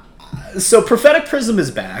 so Prophetic Prism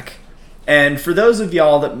is back. And for those of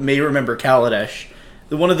y'all that may remember Kaladesh,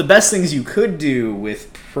 one of the best things you could do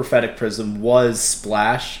with Prophetic Prism was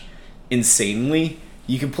splash insanely.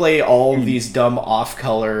 You can play all of these dumb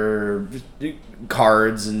off-color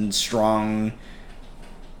cards and strong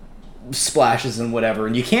splashes and whatever,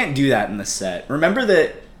 and you can't do that in this set. Remember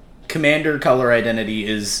that commander color identity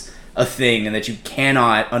is a thing, and that you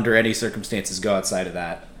cannot, under any circumstances, go outside of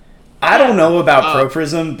that. I don't know about Pro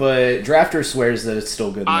Prism, but Drafter swears that it's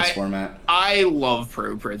still good in this format. I love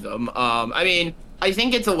Pro Prism. I mean, I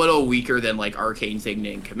think it's a little weaker than like Arcane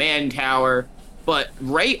Signet and Command Tower, but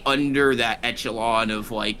right under that echelon of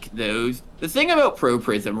like those. The thing about Pro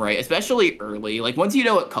Prism, right, especially early, like once you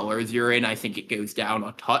know what colors you're in, I think it goes down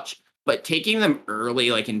a touch. But taking them early,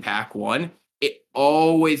 like in pack 1, it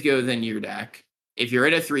always goes in your deck. If you're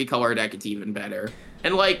in a 3-color deck, it's even better.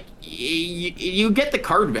 And, like, you get the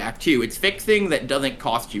card back, too. It's fixing that doesn't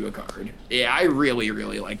cost you a card. Yeah, I really,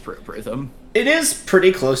 really like Pro Prism. It is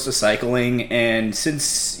pretty close to cycling, and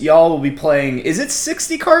since y'all will be playing... Is it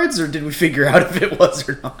 60 cards, or did we figure out if it was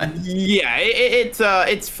or not? Yeah,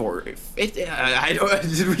 it's 40. I don't...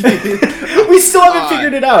 We still haven't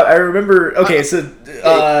figured it out. I remember... Okay, so,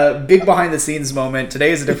 big behind-the-scenes moment. Today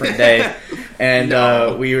is a different day,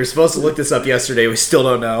 and we were supposed to look this up yesterday. We still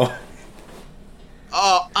don't know.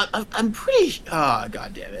 I'm pretty... God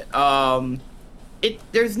damn it.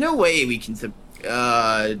 There's no way we can...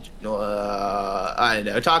 I don't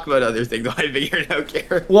know. Talk about other things I figured out,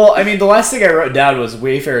 Garrett. Well, I mean, the last thing I wrote down was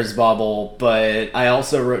Wayfarer's Bauble, but I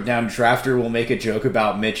also wrote down Drafter will make a joke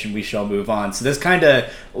about Mitch and we shall move on. So this kind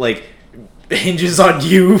of, like, hinges on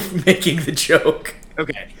you making the joke.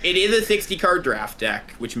 Okay. It is a 60-card draft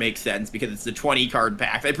deck, which makes sense because it's a 20-card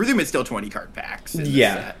pack. I presume it's still 20-card packs in this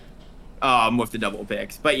set, with the double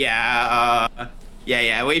picks. But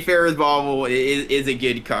yeah, Wayfarer's Bauble is a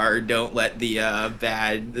good card. Don't let the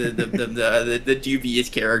the dubious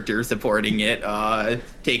character supporting it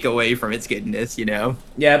take away from its goodness, you know?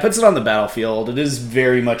 Yeah, it puts it on the battlefield. It is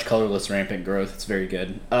very much colorless rampant growth. It's very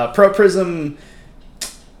good. Pro Prism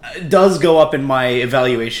does go up in my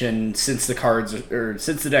evaluation since the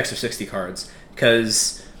decks are 60 cards,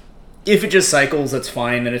 because if it just cycles, that's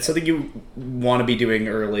fine, and it's something you want to be doing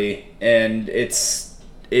early, and it's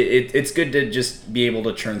good to just be able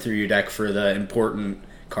to churn through your deck for the important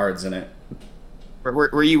cards in it.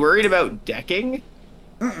 Were you worried about decking?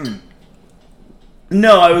 Mm-mm.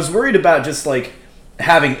 No, I was worried about just, like,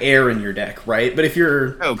 having air in your deck, right? But if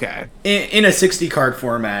you're in a 60-card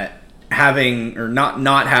format, having or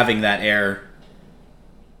not having that air,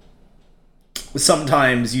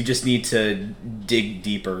 sometimes you just need to dig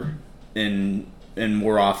deeper and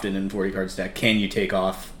more often in 40 cards deck. Can you take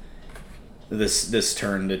off this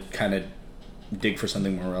turn to kind of dig for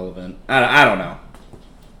something more relevant. I don't know.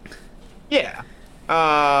 Yeah.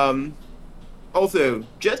 Also,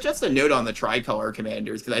 just a note on the tricolor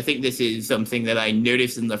commanders, because I think this is something that I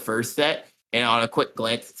noticed in the first set, and on a quick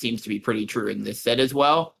glance, it seems to be pretty true in this set as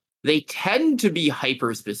well. They tend to be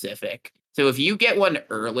hyper specific. So if you get one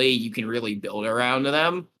early, you can really build around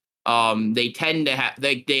them. They tend to have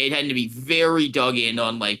they tend to be very dug in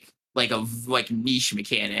on like niche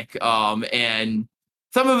mechanic. And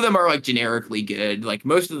some of them are like generically good. Like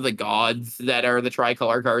most of the gods that are the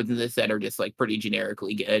tricolor cards in this set are just like pretty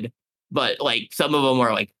generically good. But like some of them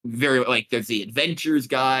are like very like there's the adventures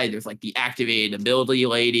guy, there's like the activated ability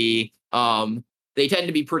lady. They tend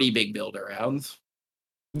to be pretty big build arounds.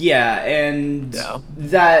 Yeah, and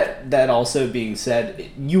that also being said,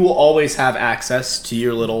 you will always have access to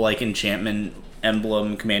your little like enchantment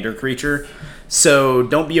emblem commander creature. So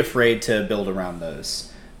don't be afraid to build around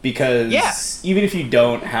those, because even if you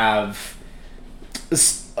don't have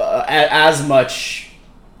as much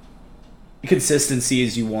consistency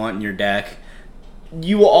as you want in your deck,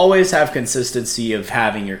 you will always have consistency of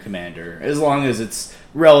having your commander, as long as it's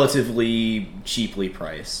relatively cheaply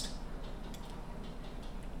priced.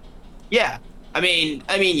 Yeah. I mean,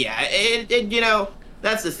 yeah.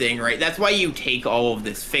 That's the thing, right? That's why you take all of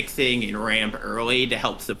this fixing and ramp early to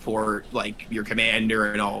help support like your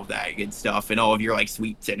commander and all of that good stuff and all of your like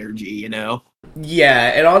sweet synergy. Yeah,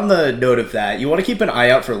 and on the note of that, you want to keep an eye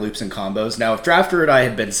out for loops and combos. Now, if Drafter and I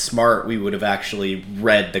had been smart, we would have actually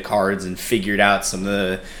read the cards and figured out some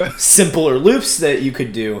of the simpler loops that you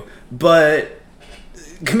could do. But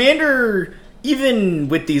Commander, even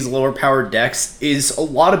with these lower powered decks, is a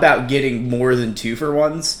lot about getting more than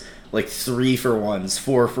 2-for-1s, like 3-for-1s,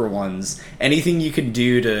 4-for-1s, anything you can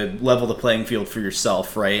do to level the playing field for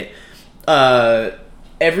yourself, right?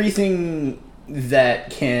 Everything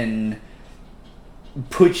that can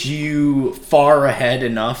put you far ahead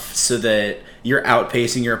enough so that you're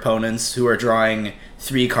outpacing your opponents who are drawing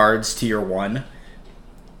 3 cards to your 1.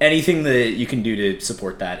 Anything that you can do to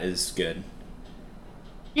support that is good.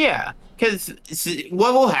 Yeah, because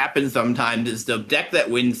what will happen sometimes is the deck that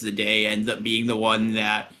wins the day ends up being the one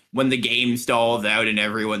that, when the game stalls out and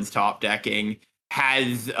everyone's top decking,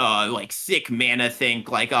 has like sick mana sink.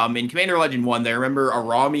 Like in Commander Legend 1, I remember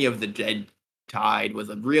Arami of the Dead Tide was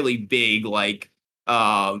a really big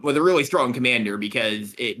was a really strong commander,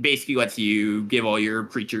 because it basically lets you give all your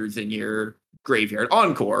creatures in your graveyard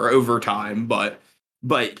encore over time, but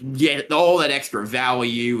get all that extra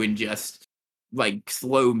value and just like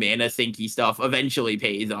slow mana sinky stuff eventually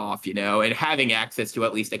pays off, and having access to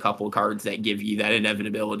at least a couple cards that give you that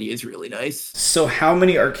inevitability is really nice. So how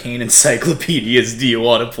many arcane encyclopedias do you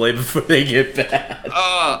want to play before they get bad?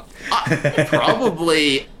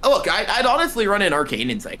 Probably. Look, I'd honestly run an arcane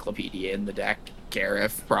encyclopedia in the deck,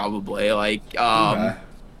 Karif, probably. I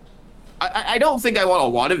don't think I want a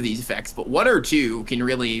lot of these effects, but 1 or 2 can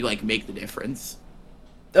really like make the difference.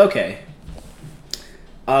 Okay.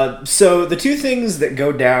 So the 2 things that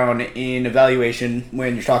go down in evaluation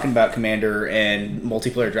when you're talking about Commander and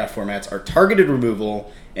multiplayer draft formats are targeted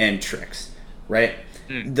removal and tricks, right?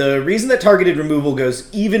 The reason that targeted removal goes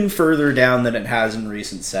even further down than it has in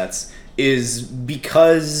recent sets is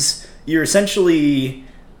because you're essentially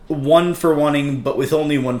 1-for-1ing, but with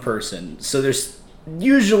only one person. So there's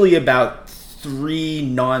usually about 3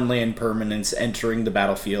 non-land permanents entering the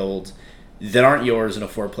battlefield that aren't yours in a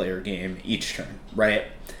 4-player game each turn, right?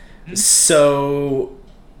 So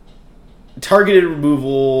targeted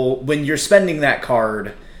removal, when you're spending that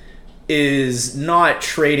card, is not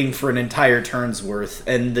trading for an entire turn's worth,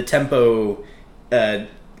 and the tempo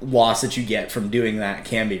loss that you get from doing that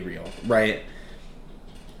can be real, right?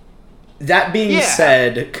 That being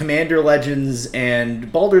said, Commander Legends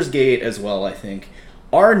and Baldur's Gate as well, I think,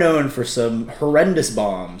 are known for some horrendous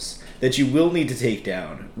bombs that you will need to take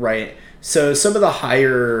down, right? So some of the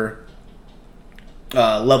higher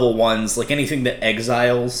level ones, like anything that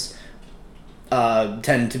exiles,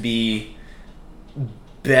 tend to be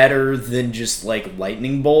better than just like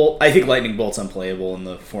Lightning Bolt. I think Lightning Bolt's unplayable in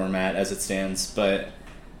the format as it stands, but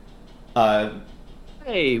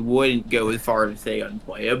I wouldn't go as far as say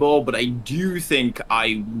unplayable, but I do think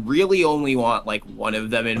I really only want like one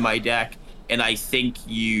of them in my deck, and I think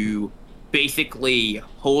you basically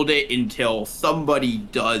hold it until somebody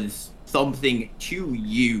does something to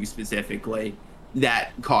you specifically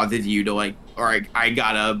that causes you to like, all right, I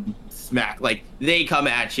gotta smack. Like they come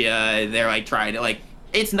at you, they're like trying to like.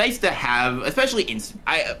 It's nice to have, especially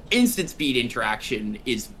instant speed interaction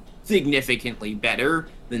is significantly better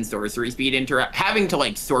than sorcery speed having to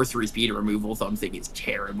like sorcery speed removal something is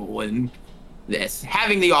terrible in this.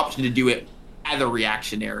 Having the option to do it as a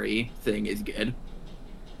reactionary thing is good.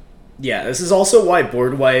 Yeah, this is also why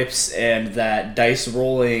board wipes and that dice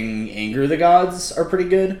rolling Anger the Gods are pretty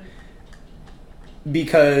good.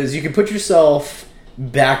 Because you can put yourself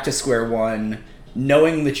back to square one,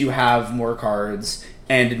 knowing that you have more cards,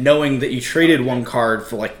 and knowing that you traded one card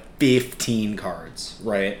for like 15 cards,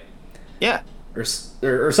 right? Yeah. Or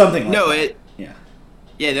something like that.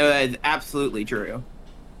 Yeah, no, that's absolutely true.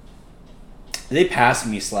 They passed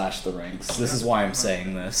me Slash the Ranks. This is why I'm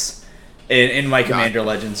saying this. In my Commander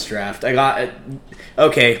Legends draft, I got...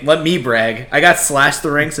 Okay, let me brag. I got Slash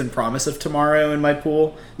the Ranks and Promise of Tomorrow in my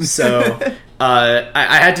pool, so I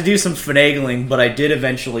had to do some finagling, but I did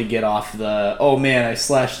eventually get off the, oh man, I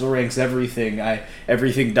slash the ranks, everything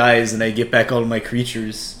dies and I get back all my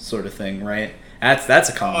creatures sort of thing, right? That's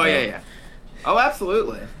a combo. Oh, yeah. Oh,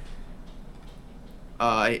 absolutely.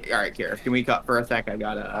 All right, Gareth, can we cut for a sec? I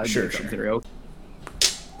gotta sure. Real.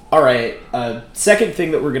 All right, second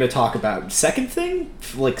thing that we're going to talk about. Second thing?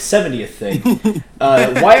 Like 70th thing.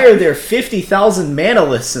 Why are there 50,000 mana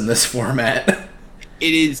lists in this format?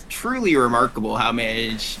 It is truly remarkable how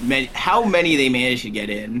many they managed to get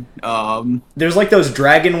in. There's like those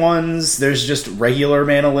dragon ones. There's just regular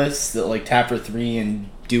mana lists that like tap for 3 and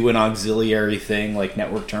do an auxiliary thing like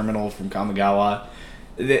Network Terminal from Kamigawa.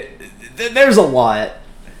 There's a lot.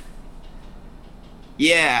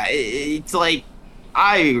 Yeah, it's like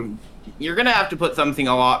you're gonna have to put something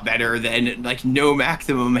a lot better than like no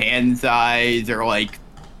maximum hand size or like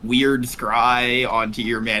weird scry onto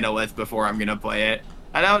your mana list before I'm gonna play it.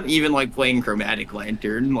 I don't even like playing Chromatic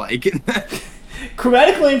Lantern. Like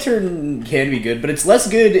Chromatic Lantern can be good, but it's less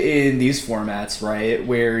good in these formats, right?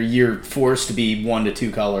 Where you're forced to be 1 to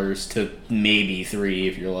 2 colors to maybe 3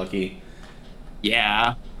 if you're lucky.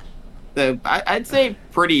 Yeah. I'd say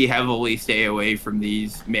pretty heavily stay away from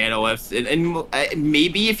these mana lists, and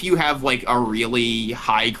maybe if you have like a really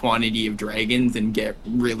high quantity of dragons and get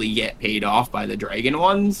paid off by the dragon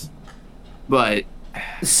ones, but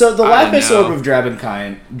so the Lapis Orb of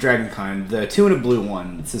Dragonkind, the 2 and a blue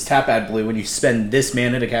one, it says tap add blue when you spend this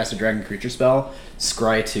mana to cast a dragon creature spell,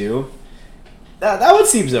 scry 2. That one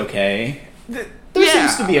seems okay. There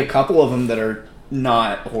seems to be a couple of them that are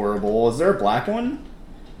not horrible. Is there a black one?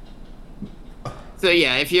 So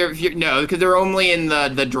yeah, if you're no, because they're only in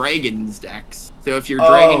the dragons decks. So if you're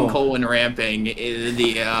dragon ramping,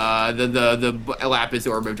 the Lapis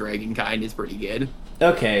Orb of Dragonkind is pretty good.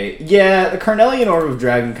 Okay, yeah, the Carnelian Orb of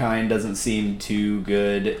Dragonkind doesn't seem too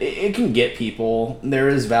good. It can get people. There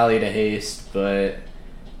is value to haste, but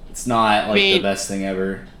it's not like the best thing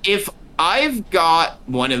ever. If I've got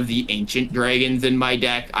one of the ancient dragons in my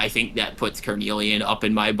deck, I think that puts Carnelian up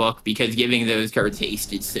in my book because giving those cards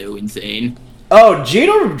haste is so insane. Oh, Jade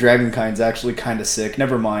Orb of Dragonkind's actually kind of sick.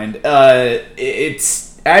 Never mind.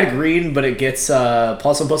 It's add green, but it gets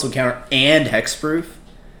 +1/+1 counter and hexproof.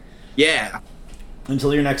 Yeah.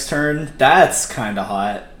 Until your next turn. That's kind of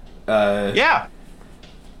hot. Yeah.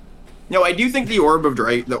 No, I do think the orbs of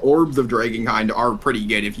Dragonkind are pretty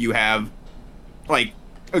good if you have like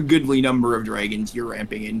a goodly number of dragons you're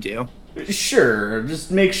ramping into. Sure.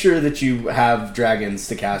 Just make sure that you have dragons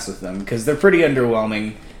to cast with them because they're pretty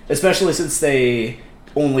underwhelming. Especially since they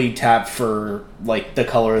only tap for, like, the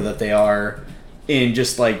color that they are in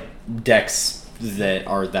just, like, decks that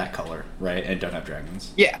are that color, right? And don't have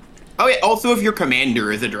dragons. Yeah. Oh, yeah. Also, if your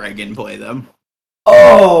commander is a dragon, play them.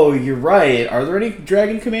 Oh, you're right. Are there any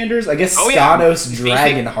dragon commanders? I guess Stanos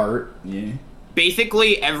Dragonheart. Yeah.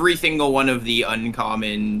 Basically, every single one of the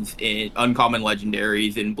uncommon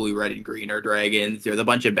legendaries in blue, red, and green are dragons. There's a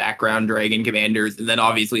bunch of background dragon commanders, and then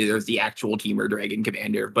obviously there's the actual teamer dragon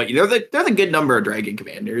commander. But there's a good number of dragon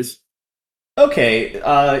commanders. Okay,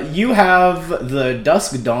 you have the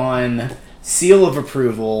Dusk Dawn seal of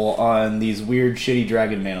approval on these weird, shitty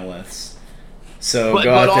dragon mana lists. So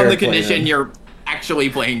go out there on the and play condition them. you're actually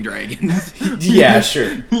playing dragons. Yeah,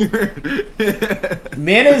 sure.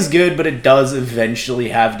 Mana is good, but it does eventually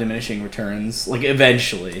have diminishing returns. Like,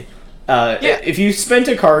 eventually. If you spent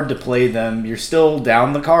a card to play them, you're still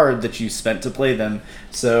down the card that you spent to play them.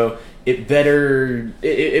 So it better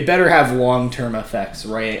have long-term effects,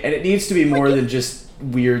 right? And it needs to be more than just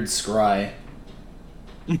weird scry.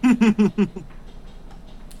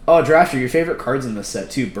 Oh, Drafter, your favorite cards in this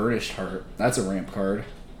set, too. Burnished Heart. That's a ramp card.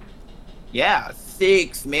 Yeah,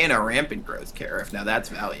 6 mana rampant growth, Karif. Now that's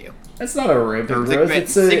value. That's not a rampant growth.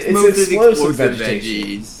 It's explosive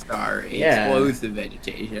vegetation. Sorry, yeah. Explosive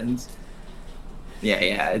vegetations.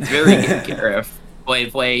 Yeah, it's very good, Karif.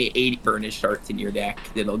 Play 8 burnished hearts in your deck.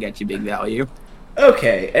 That'll get you big value.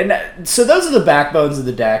 Okay, and so those are the backbones of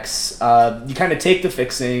the decks. You kind of take the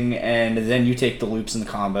fixing, and then you take the loops and the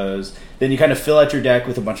combos. Then you kind of fill out your deck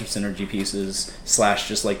with a bunch of synergy pieces /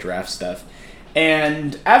 just like draft stuff.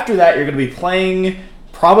 And after that, you're going to be playing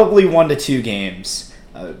probably 1 to 2 games.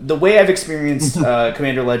 The way I've experienced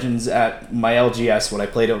Commander Legends at my LGS when I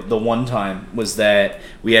played it the one time was that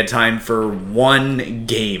we had time for 1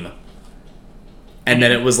 game. And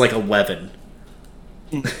then it was like 11.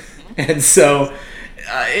 And so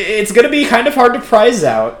it's going to be kind of hard to prize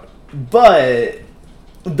out, but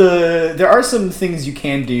there are some things you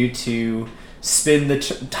can do to spin the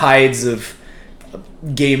tides of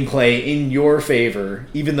gameplay in your favor,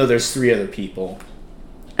 even though there's 3 other people.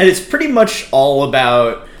 And it's pretty much all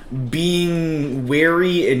about being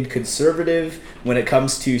wary and conservative when it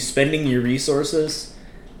comes to spending your resources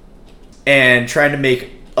and trying to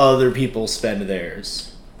make other people spend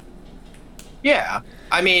theirs. Yeah.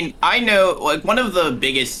 I mean, I know, like, one of the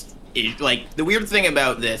biggest, like, the weird thing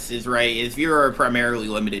about this is, right, if you're a primarily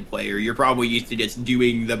limited player, you're probably used to just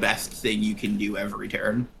doing the best thing you can do every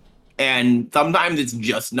turn. And sometimes it's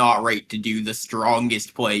just not right to do the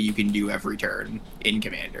strongest play you can do every turn in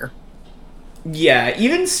Commander. Yeah,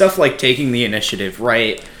 even stuff like taking the initiative,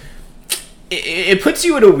 right? It puts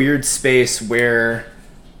you in a weird space where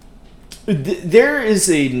there is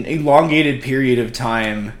an elongated period of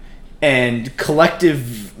time and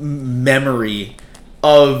collective memory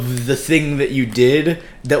of the thing that you did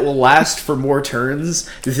that will last for more turns,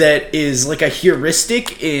 that is like a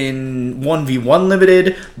heuristic in 1v1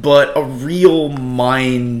 limited, but a real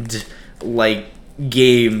mind like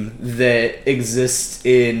game that exists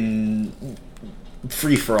in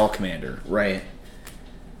free-for-all Commander, right?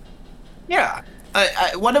 Yeah.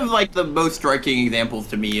 One of, like, the most striking examples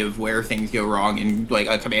to me of where things go wrong in, like,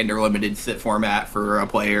 a Commander Limited format for a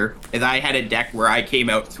player is I had a deck where I came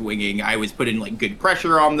out swinging. I was putting, like, good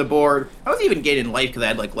pressure on the board. I was even gaining life because I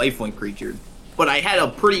had, like, lifelink creatures. But I had a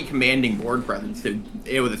pretty commanding board presence. So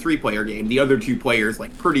it was a 3-player game. The other 2 players,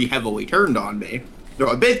 like, pretty heavily turned on me. So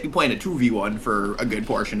I was basically playing a 2v1 for a good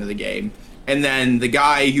portion of the game. And then the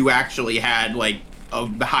guy who actually had, like, a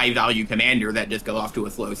high-value commander that just got off to a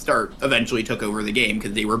slow start eventually took over the game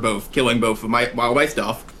because they were both killing both of my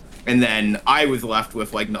stuff. And then I was left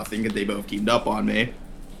with, like, nothing because they both teamed up on me.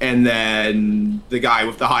 And then the guy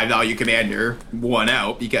with the high-value commander won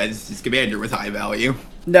out because his commander was high value.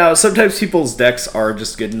 Now, sometimes people's decks are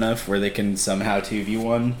just good enough where they can somehow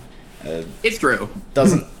 2v1. It's true.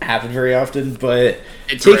 Doesn't happen very often, but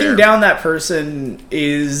It's taking rare. down that person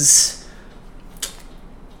is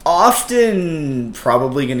often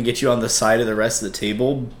probably going to get you on the side of the rest of the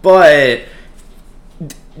table, but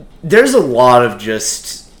there's a lot of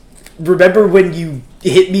just, remember when you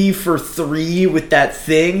hit me for 3 with that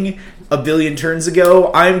thing a billion turns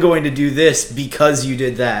ago? I'm going to do this because you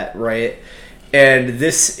did that, right? And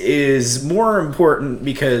this is more important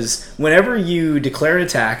because whenever you declare an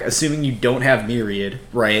attack, assuming you don't have Myriad,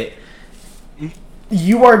 right,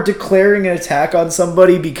 you are declaring an attack on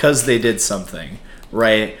somebody because they did something,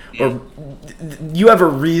 right? Or you have a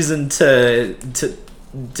reason to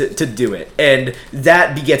do it, and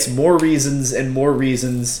that begets more reasons and more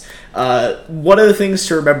reasons. One of the things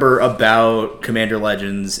to remember about Commander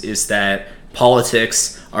Legends is that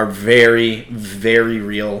politics are very, very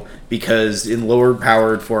real, because in lower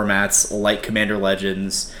powered formats like Commander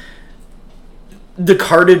Legends, the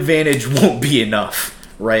card advantage won't be enough,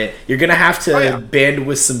 right? You're gonna have to band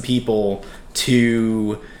with some people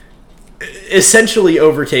to essentially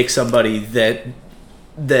overtake somebody that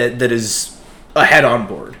is ahead on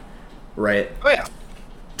board, right? Oh, yeah.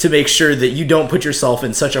 To make sure that you don't put yourself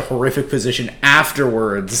in such a horrific position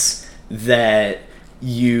afterwards that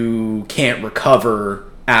you can't recover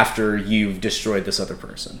after you've destroyed this other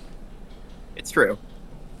person. It's true.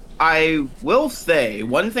 I will say,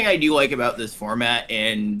 one thing I do like about this format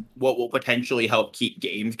and what will potentially help keep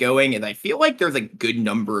games going is I feel like there's a good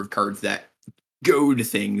number of cards that goad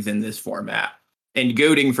things in this format. And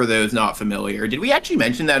goading, for those not familiar, did we actually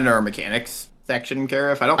mention that in our mechanics section,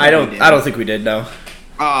 Karif? I don't think we did, no.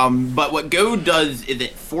 But what goad does is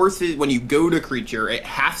it forces, when you goad a creature, it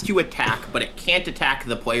has to attack, but it can't attack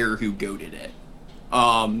the player who goaded it.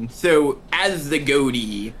 So as the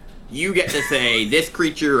goadee, you get to say, this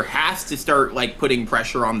creature has to start, like, putting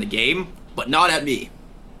pressure on the game, but not at me.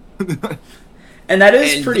 And that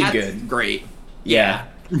is pretty good. Great. Yeah.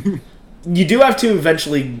 You do have to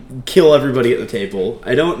eventually kill everybody at the table.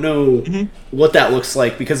 I don't know what that looks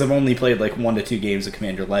like because I've only played like 1 to 2 games of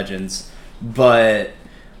Commander Legends, but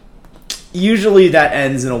usually that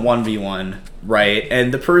ends in a 1v1, right?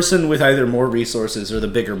 And the person with either more resources or the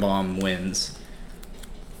bigger bomb wins.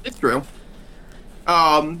 It's true.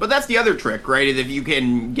 But that's the other trick, right? Is if you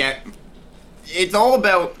can get, it's all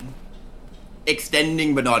about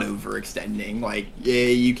extending but not overextending. Like, yeah,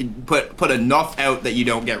 you can put enough out that you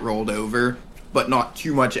don't get rolled over, but not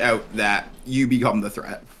too much out that you become the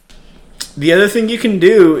threat. The other thing you can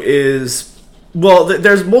do is, well,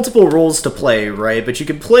 there's multiple roles to play, right? But you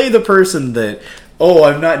can play the person that, oh,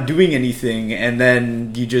 I'm not doing anything, and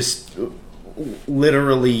then you just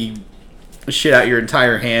literally shit out your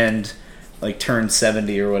entire hand, like turn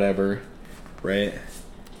 70 or whatever, right?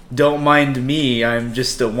 Don't mind me, I'm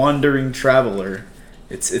just a wandering traveler.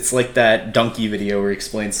 It's like that donkey video where he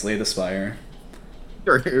explains Slay the Spire.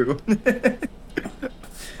 True.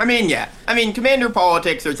 I mean, yeah. I mean, commander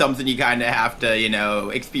politics are something you kind of have to,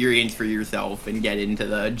 experience for yourself and get into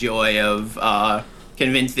the joy of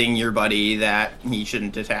convincing your buddy that he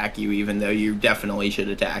shouldn't attack you, even though you definitely should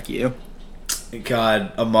attack you.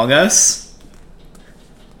 God, Among Us?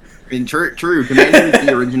 I mean, true. Commander is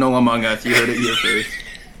the original Among Us. You heard it here first.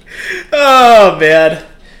 Oh, man.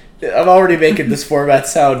 I'm already making this format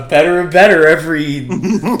sound better and better every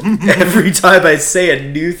time I say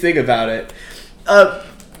a new thing about it.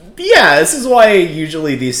 Yeah, this is why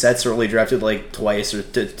usually these sets are only drafted like twice or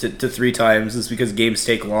to 3 times, is because games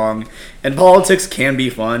take long. And politics can be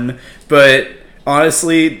fun, but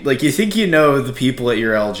honestly, like, you think you know the people at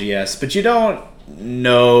your LGS, but you don't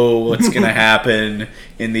know what's going to happen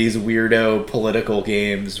in these weirdo political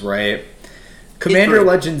games, right? Commander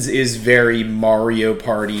Legends is very Mario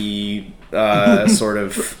Party sort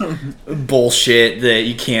of bullshit that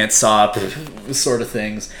you can't stop sort of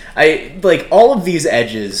things. I like all of these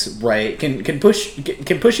edges, right? Can push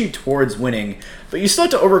you towards winning, but you still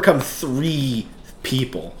have to overcome 3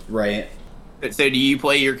 people, right? So do you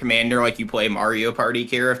play your commander like you play Mario Party,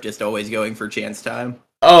 Karif, just always going for chance time?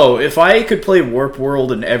 Oh, if I could play Warp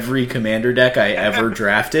World in every commander deck I ever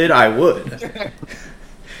drafted, I would.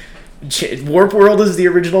 Warp World is the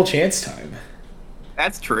original chance time.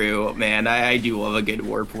 That's true, man. I do love a good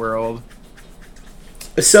Warp World.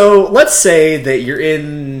 So let's say that you're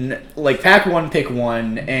in like pack 1, pick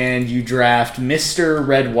 1, and you draft Mr.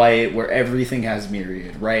 Red White, where everything has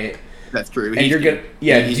Myriad, right? That's true. And you're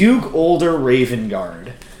gonna Duke Older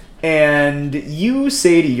Ravengard, and you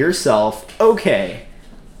say to yourself, okay,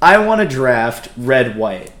 I want to draft Red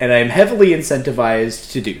White, and I'm heavily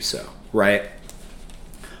incentivized to do so, right?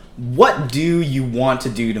 What do you want to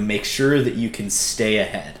do to make sure that you can stay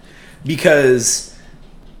ahead? Because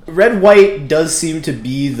red-white does seem to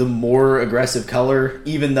be the more aggressive color,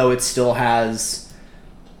 even though it still has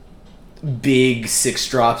big 6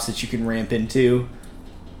 drops that you can ramp into.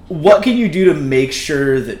 What can you do to make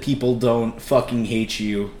sure that people don't fucking hate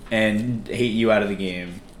you and hate you out of the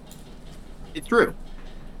game? It's true.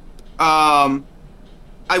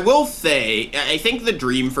 I will say, I think the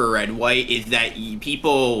dream for Red White is that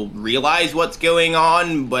people realize what's going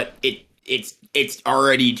on, but it's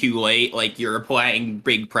already too late. Like, you're applying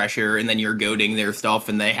big pressure, and then you're goading their stuff,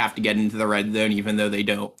 and they have to get into the red zone even though they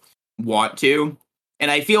don't want to. And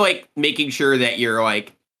I feel like making sure that you're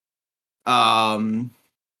like,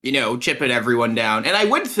 chipping everyone down. And I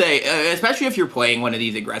would say, especially if you're playing one of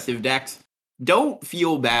these aggressive decks, don't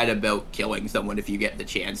feel bad about killing someone if you get the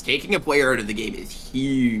chance. Taking a player out of the game is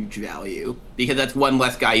huge value, because that's one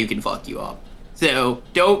less guy who can fuck you up. So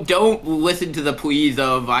don't listen to the pleas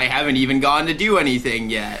of I haven't even gone to do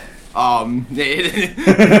anything yet. Don't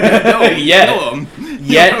yet. Kill him.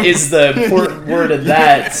 Yet is the important word of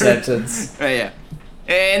that sentence. Yeah.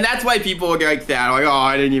 And that's why people are like that. Like, oh,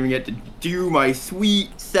 I didn't even get to do my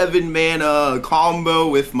sweet 7-mana combo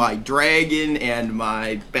with my dragon and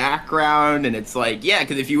my background. And it's like, yeah,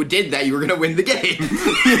 because if you did that, you were going to win the game.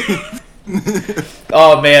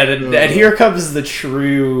 Oh, man. And here comes the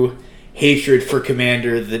true hatred for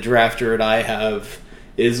Commander the drafter and I have,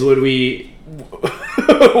 is when we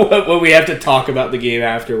have to talk about the game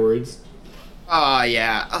afterwards.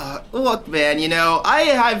 Yeah. Look, man, I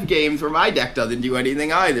have games where my deck doesn't do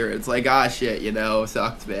anything either. It's like, shit,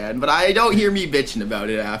 sucks, man. But I don't hear me bitching about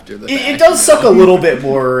it after the fact. It does suck a little bit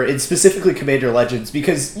more, in specifically Commander Legends,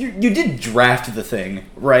 because you did draft the thing,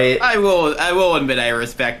 right? I will admit I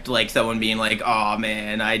respect, like, someone being like, oh,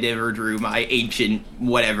 man, I never drew my ancient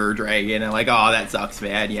whatever dragon. I'm like, oh, that sucks,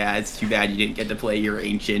 man. Yeah, it's too bad you didn't get to play your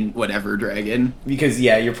ancient whatever dragon. Because,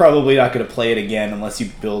 yeah, you're probably not going to play it again unless you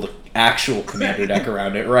build actual commander deck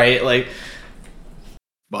around it, right? Like,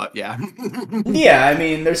 but yeah. Yeah, I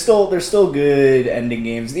mean, there's still good ending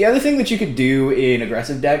games. The other thing that you could do in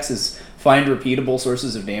aggressive decks is find repeatable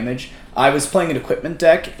sources of damage. I was playing an equipment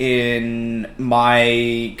deck in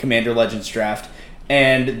my Commander Legends draft,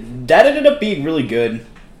 and that ended up being really good.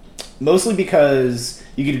 mostly because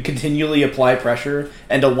you can continually apply pressure,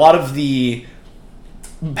 and a lot of the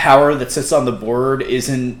power that sits on the board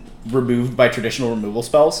isn't removed by traditional removal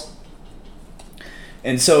spells.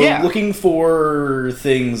 And so looking for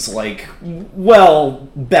things like, well,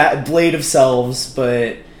 Blade of Selves,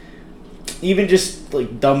 but even just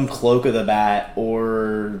like dumb Cloak of the Bat,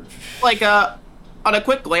 or like on a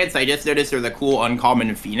quick glance, I just noticed there's a cool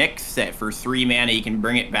uncommon Phoenix that for 3 mana you can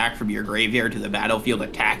bring it back from your graveyard to the battlefield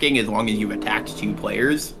attacking as long as you've attacked 2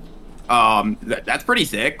 players. That's pretty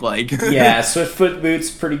sick. Like yeah, Swiftfoot Boots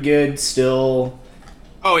pretty good still.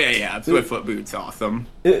 Oh yeah, Swiftfoot Boots awesome.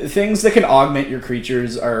 Things that can augment your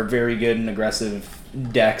creatures are very good in aggressive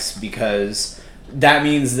decks because that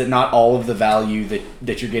means that not all of the value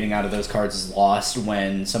that you're getting out of those cards is lost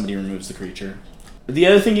when somebody removes the creature. The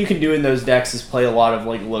other thing you can do in those decks is play a lot of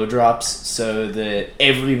like low drops so that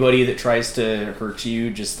everybody that tries to hurt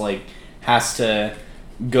you just like has to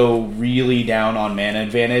go really down on mana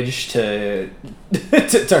advantage to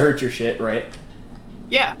to hurt your shit, right?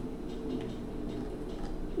 Yeah.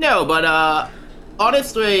 No, but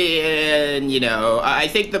honestly, and I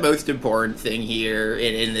think the most important thing here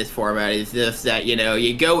in this format is this, that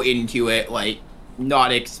you go into it like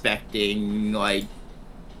not expecting like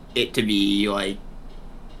it to be like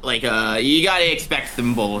you gotta expect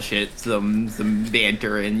some bullshit, some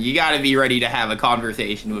banter, and you gotta be ready to have a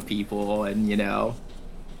conversation with people, and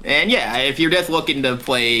yeah, if you're just looking to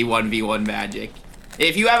play 1v1 Magic.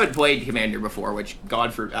 If you haven't played Commander before, which,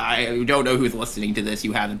 God for... I don't know who's listening to this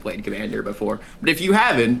who haven't played Commander before, but if you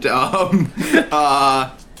haven't,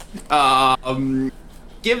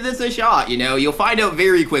 give this a shot, You'll find out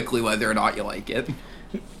very quickly whether or not you like it.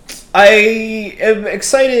 I am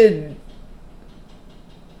excited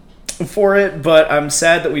for it, but I'm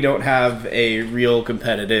sad that we don't have a real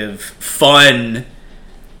competitive, fun,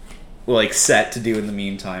 set to do in the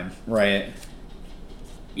meantime, right?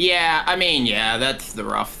 Yeah, that's the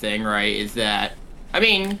rough thing, right? Is that,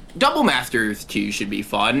 Double Masters 2 should be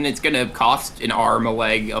fun. It's gonna cost an arm, a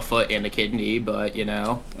leg, a foot, and a kidney, but,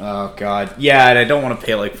 Oh, God. Yeah, and I don't want to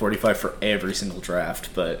pay, 45 for every single draft,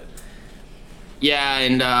 but... Yeah,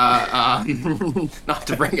 and, not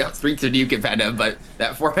to bring up Streets of New competitive, but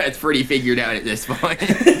that format's pretty figured out at this point.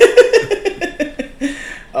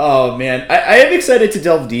 Oh, man. I am excited to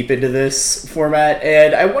delve deep into this format,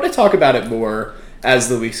 and I want to talk about it more as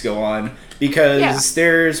the weeks go on, because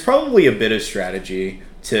there's probably a bit of strategy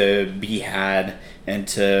to be had and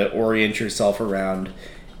to orient yourself around.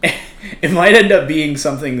 It might end up being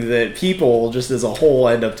something that people, just as a whole,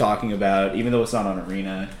 end up talking about, even though it's not on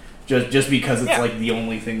Arena, just because it's the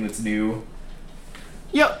only thing that's new.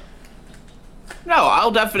 Yep. No,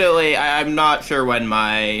 I'll definitely... I'm not sure when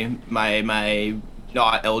my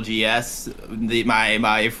not LGS,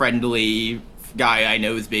 my friendly guy I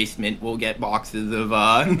know's basement will get boxes of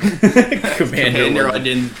Commander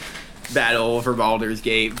Legends Battle for Baldur's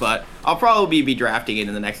Gate, but I'll probably be drafting it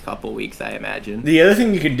in the next couple weeks, I imagine. The other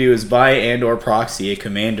thing you can do is buy and or proxy a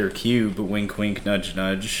Commander Cube, wink wink, nudge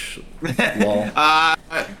nudge. Lol. My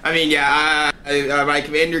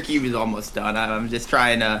Commander Cube is almost done. I'm just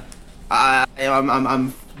trying to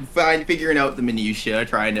I'm figuring out the minutia,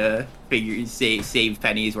 trying to save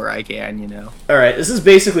pennies where I can, Alright, this has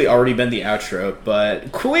basically already been the outro,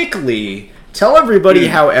 but quickly, tell everybody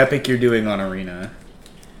how epic you're doing on Arena.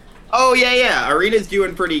 Oh, yeah, Arena's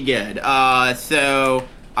doing pretty good. So,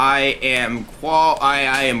 I am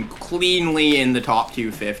cleanly in the top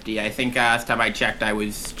 250. I think last time I checked, I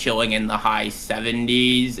was chilling in the high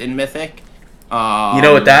 70s in Mythic. You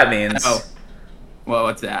know what that means. Oh. Well,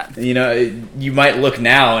 what's that? You might look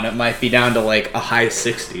now, and it might be down to a high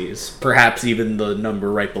 60s, perhaps even the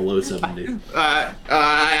number right below 70. I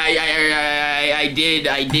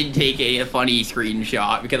did take a funny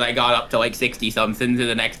screenshot because I got up to 60 something, and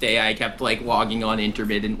the next day I kept logging on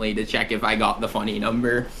intermittently to check if I got the funny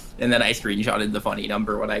number, and then I screenshotted the funny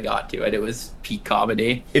number when I got to it. It was peak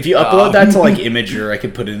comedy. If you upload that to Imager, I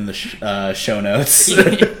could put it in the show notes.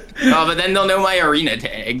 Oh, but then they'll know my Arena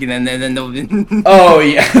tag, and then they'll... Oh,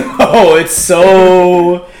 yeah. Oh, it's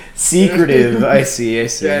so secretive. I see.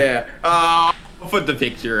 Yeah. I'll put the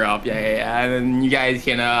picture up. Yeah. And then you guys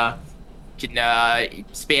can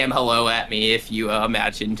spam hello at me if you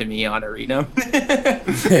match into me on Arena.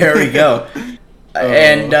 There we go.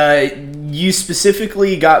 And you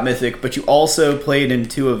specifically got Mythic, but you also played in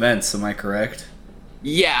 2 events, am I correct?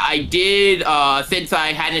 Yeah, I did. Since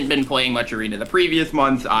I hadn't been playing much Arena the previous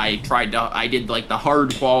months, I did the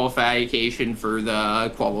hard qualification for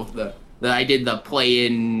I did the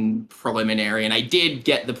play-in preliminary, and I did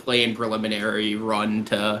get the play-in preliminary run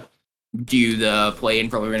to do the play-in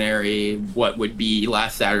preliminary, what would be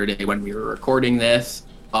last Saturday when we were recording this.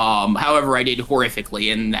 However, I did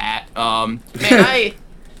horrifically in that. I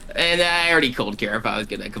already told Kara if I was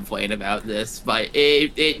gonna complain about this, but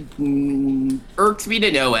it irks me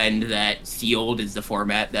to no end that sealed is the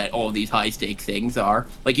format that all of these high stakes things are.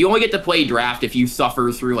 Like, you only get to play draft if you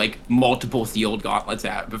suffer through like multiple sealed gauntlets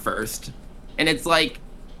at first, and it's like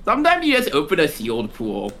sometimes you just open a sealed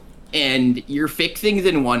pool and your fixings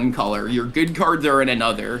in one color, your good cards are in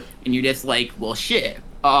another, and you're just like, well, shit.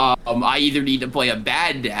 I either need to play a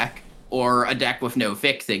bad deck or a deck with no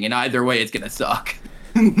fixing, and either way, it's gonna suck.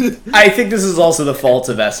 I think this is also the fault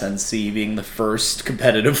of SNC being the first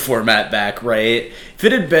competitive format back, right? If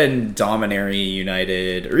it had been Dominaria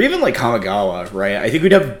United, or even like Kamigawa, right? I think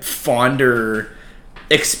we'd have fonder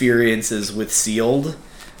experiences with Sealed.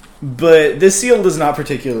 But this Sealed is not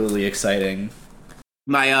particularly exciting.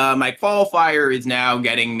 My qualifier is now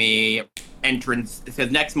getting me entrance,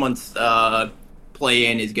 because next month's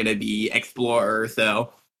play-in is going to be Explorer,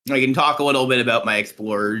 so I can talk a little bit about my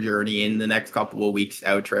Explorer journey in the next couple of weeks'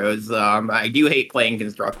 outros. I do hate playing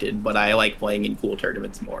Constructed, but I like playing in cool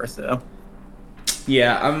tournaments more, so.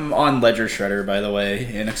 Yeah, I'm on Ledger Shredder, by the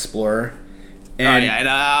way, in Explorer.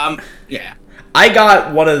 Yeah. I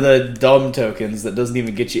got one of the dumb tokens that doesn't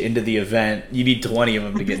even get you into the event. You need 20 of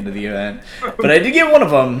them to get into the event. But I did get one of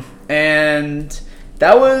them, and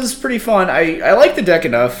that was pretty fun. I like the deck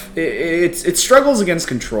enough. It struggles against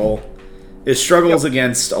control. It struggles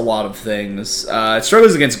against a lot of things. It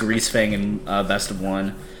struggles against Greasefang in Best of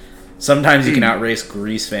One. Sometimes you can outrace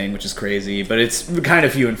Greasefang, which is crazy, but it's kind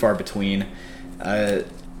of few and far between.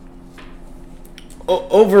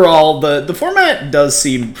 Overall, the format does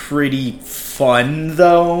seem pretty fun,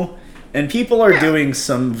 though, and people are doing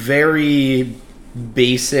some very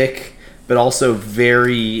basic but also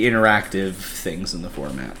very interactive things in the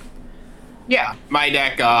format. Yeah, my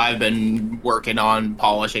deck I've been working on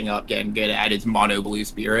polishing up, getting good at is Mono Blue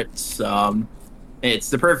Spirits. It's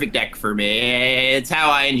the perfect deck for me. It's how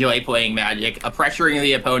I enjoy playing Magic. Pressuring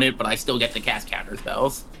the opponent, but I still get to cast counter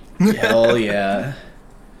spells. Hell yeah.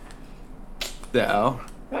 So,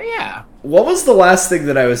 yeah. What was the last thing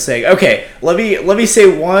that I was saying? Okay, let me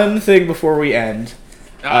say one thing before we end.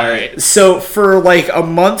 All right. So for like a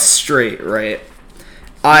month straight, right?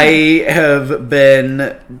 I have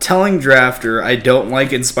been telling Drafter I don't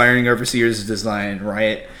like Inspiring Overseer's design,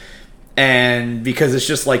 right? And because it's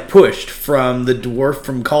just like pushed from the Dwarf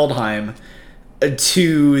from Kaldheim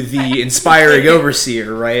to the Inspiring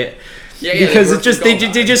Overseer, right? Yeah, because it just they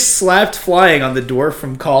just slapped flying on the Dwarf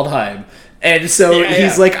from Kaldheim. And so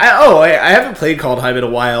he's like, I haven't played Kaldheim in a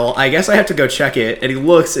while. I guess I have to go check it. And he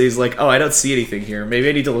looks, and he's like, oh, I don't see anything here. Maybe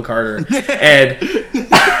I need to look harder. And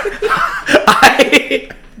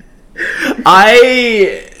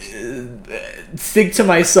I think to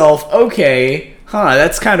myself, okay,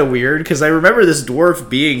 that's kind of weird, because I remember this dwarf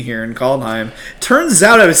being here in Kaldheim. Turns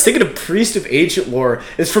out I was thinking of Priest of Ancient Lore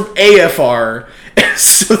is from AFR. And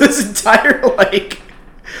so this entire, like,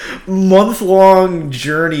 month-long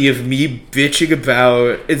journey of me bitching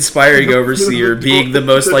about Inspiring Overseer being the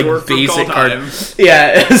most, like, basic card.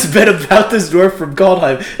 Yeah, it has been about this dwarf from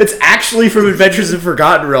Kaldheim. It's actually from Adventures in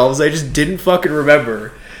Forgotten Realms. I just didn't fucking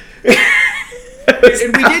remember.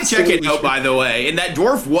 And we did check it out, by the way, and that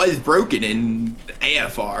dwarf was broken in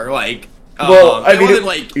AFR. Like, well, I mean, it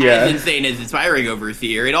wasn't as insane as Inspiring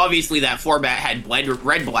Overseer. And obviously, that format had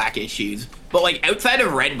red-black issues, but like outside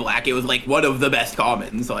of red-black, it was like one of the best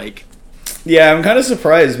commons. Like, yeah, I'm kind of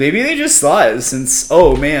surprised. Maybe they just thought, since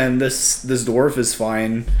man, this dwarf is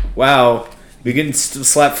fine. Wow. We can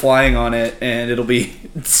slap flying on it, and it'll be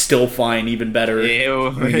still fine, even better. It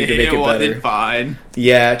wasn't fine.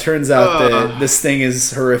 Yeah, it turns out that this thing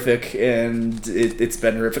is horrific, and it's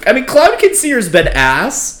been horrific. I mean, Cloud Conceal's been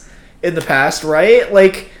ass in the past, right?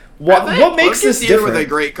 Like, what makes this different? With a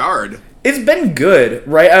great card. It's been good,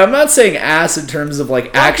 right? I'm not saying ass in terms of,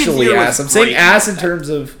 like, actually ass. I'm saying ass in terms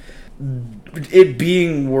of it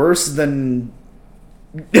being worse than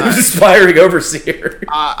Inspiring Overseer.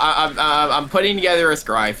 I'm putting together a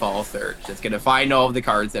Scryfall search that's going to find all of the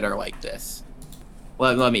cards that are like this.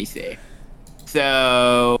 Let me see.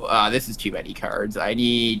 So, this is too many cards. I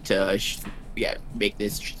need to make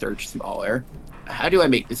this search smaller. How do I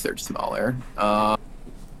make this search smaller? I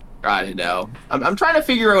don't know. I'm trying to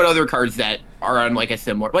figure out other cards that are on like a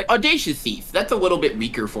similar... Like Audacious Thief. That's a little bit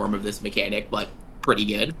weaker form of this mechanic, but pretty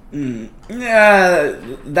good. Yeah,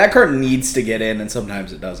 that card needs to get in, and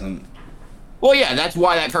sometimes it doesn't. Well, yeah, that's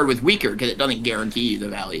why that card was weaker, because it doesn't guarantee you the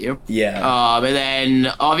value. Yeah. And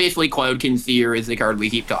then, obviously, Cloud Concealer is the card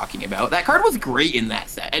we keep talking about. That card was great in that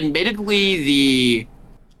set. Admittedly,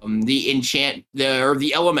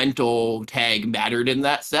 the elemental tag mattered in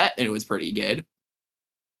that set, and it was pretty good.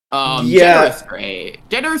 Yeah.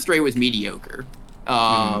 Generous Ray was mediocre.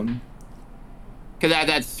 Because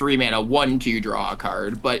that's 3 mana, 1/2 draw a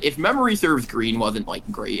card. But if memory serves, green wasn't like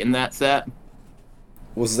great in that set.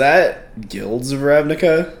 Was that Guilds of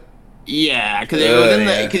Ravnica? Yeah,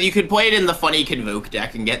 because you could play it in the funny Convoke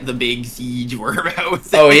deck and get the big Siege Worm out.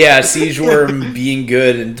 Oh yeah, Siege Worm being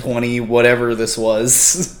good in 20 whatever this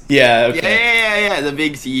was. Yeah, okay. Yeah, the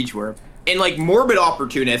big Siege Worm. And like Morbid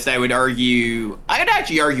Opportunist, I'd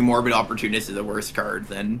actually argue Morbid Opportunist is a worse card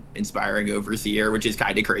than Inspiring Overseer, which is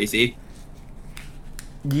kind of crazy.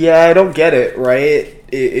 Yeah, I don't get it, right?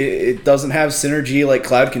 It doesn't have synergy like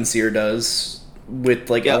Cloud Conceer does with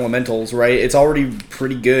like elementals, right? It's already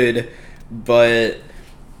pretty good, but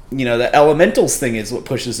you know, the elementals thing is what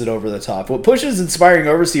pushes it over the top. What pushes Inspiring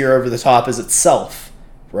Overseer over the top is itself,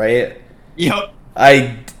 right? Yep.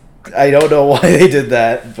 I don't know why they did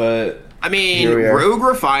that, but I mean, Rogue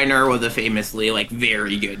Refiner was a famously like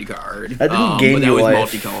very good card. That didn't gain you life.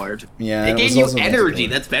 Multicolored. Yeah, it gave you energy.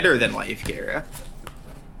 That's better than life, Kara.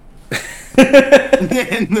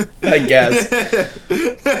 I guess.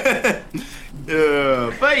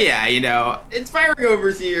 But yeah, you know, Inspiring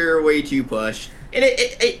Overseer way too pushed. And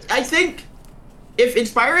I think if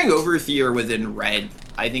Inspiring Overseer was in red,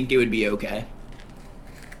 I think it would be okay.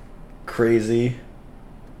 Crazy.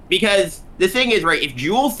 Because the thing is, right, if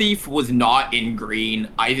Jewel Thief was not in green,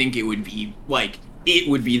 I think it would be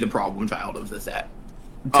the problem child of the set.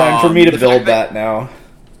 Time for me to build that now.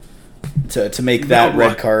 To make that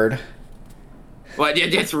red card. What? Yeah,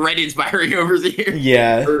 that's red Inspiring Overseer.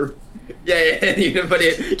 Yeah. Yeah, you can put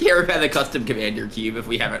it. Kara had a custom commander cube, if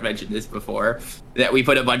we haven't mentioned this before. That we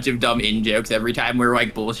put a bunch of dumb in-jokes every time we're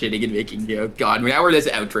like bullshitting and making jokes. God, now this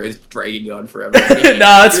outro is dragging on forever.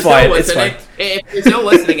 No, it's fine. It's fine. If you're still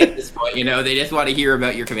listening at this point, you know, they just want to hear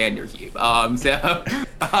about your commander cube.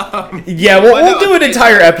 Yeah, we'll do an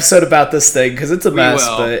entire episode about this thing, because it's a mess,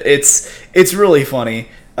 but it's really funny.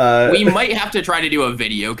 We might have to try to do a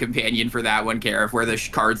video companion for that one, Kara, where the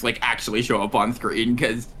cards like actually show up on screen,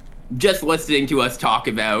 because just listening to us talk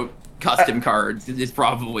about custom cards is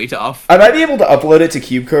probably tough. I might be able to upload it to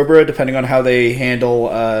Cube Cobra depending on how they handle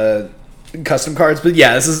custom cards, but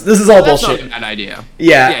yeah, this is all bullshit. That's not a bad idea.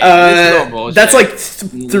 Yeah, that's like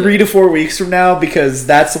 3 to 4 weeks from now, because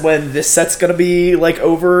that's when this set's gonna be like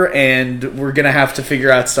over, and we're gonna have to figure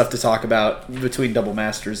out stuff to talk about between Double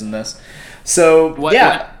Masters and this. So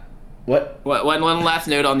What? One last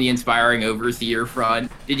note on the Inspiring Overseer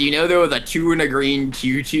front. Did you know there was a 2 and a green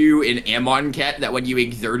 2/2 in Amonkhet that when you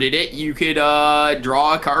exerted it, you could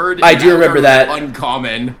draw a card? I do remember that.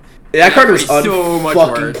 Uncommon. That card was so much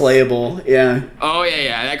fucking playable. Yeah. Oh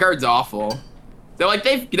yeah, that card's awful. So like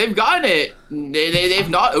they've gotten it. They've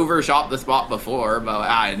not overshot the spot before, but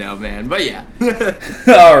I don't know, man. But yeah.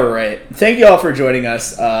 All right. Thank you all for joining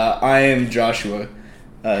us. I am Joshua.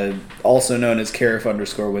 Also known as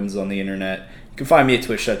Karif_wins on the internet. You can find me at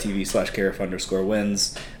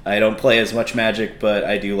twitch.tv/Karif_wins. I don't play as much Magic, but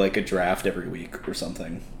I do like a draft every week or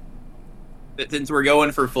something. Since we're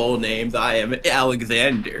going for full names, I am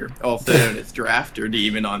Alexander, also known as Drafter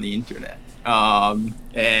Demon on the internet.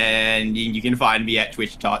 And you can find me at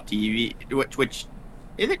twitch.tv.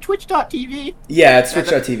 Is it twitch.tv? Yeah, it's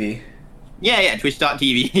twitch.tv. Yeah,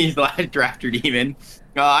 twitch.tv/Drafter Demon.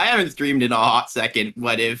 I haven't streamed in a hot second,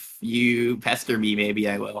 but if you pester me, maybe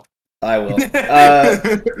I will. I will.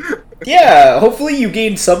 Yeah, hopefully you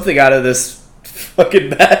gained something out of this fucking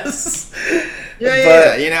mess.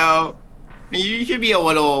 Yeah, you know, you should be a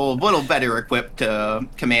little better equipped to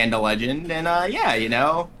command a legend, and you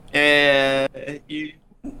know,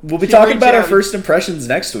 we'll be talking about our first impressions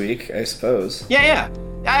next week, I suppose. Yeah,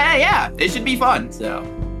 it should be fun. So,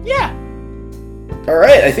 yeah. All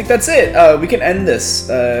right, I think that's it. We can end this.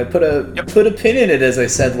 Put a pin in it, as I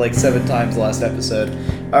said like 7 times last episode.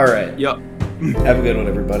 All right. Yep. Have a good one,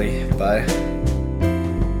 everybody. Bye.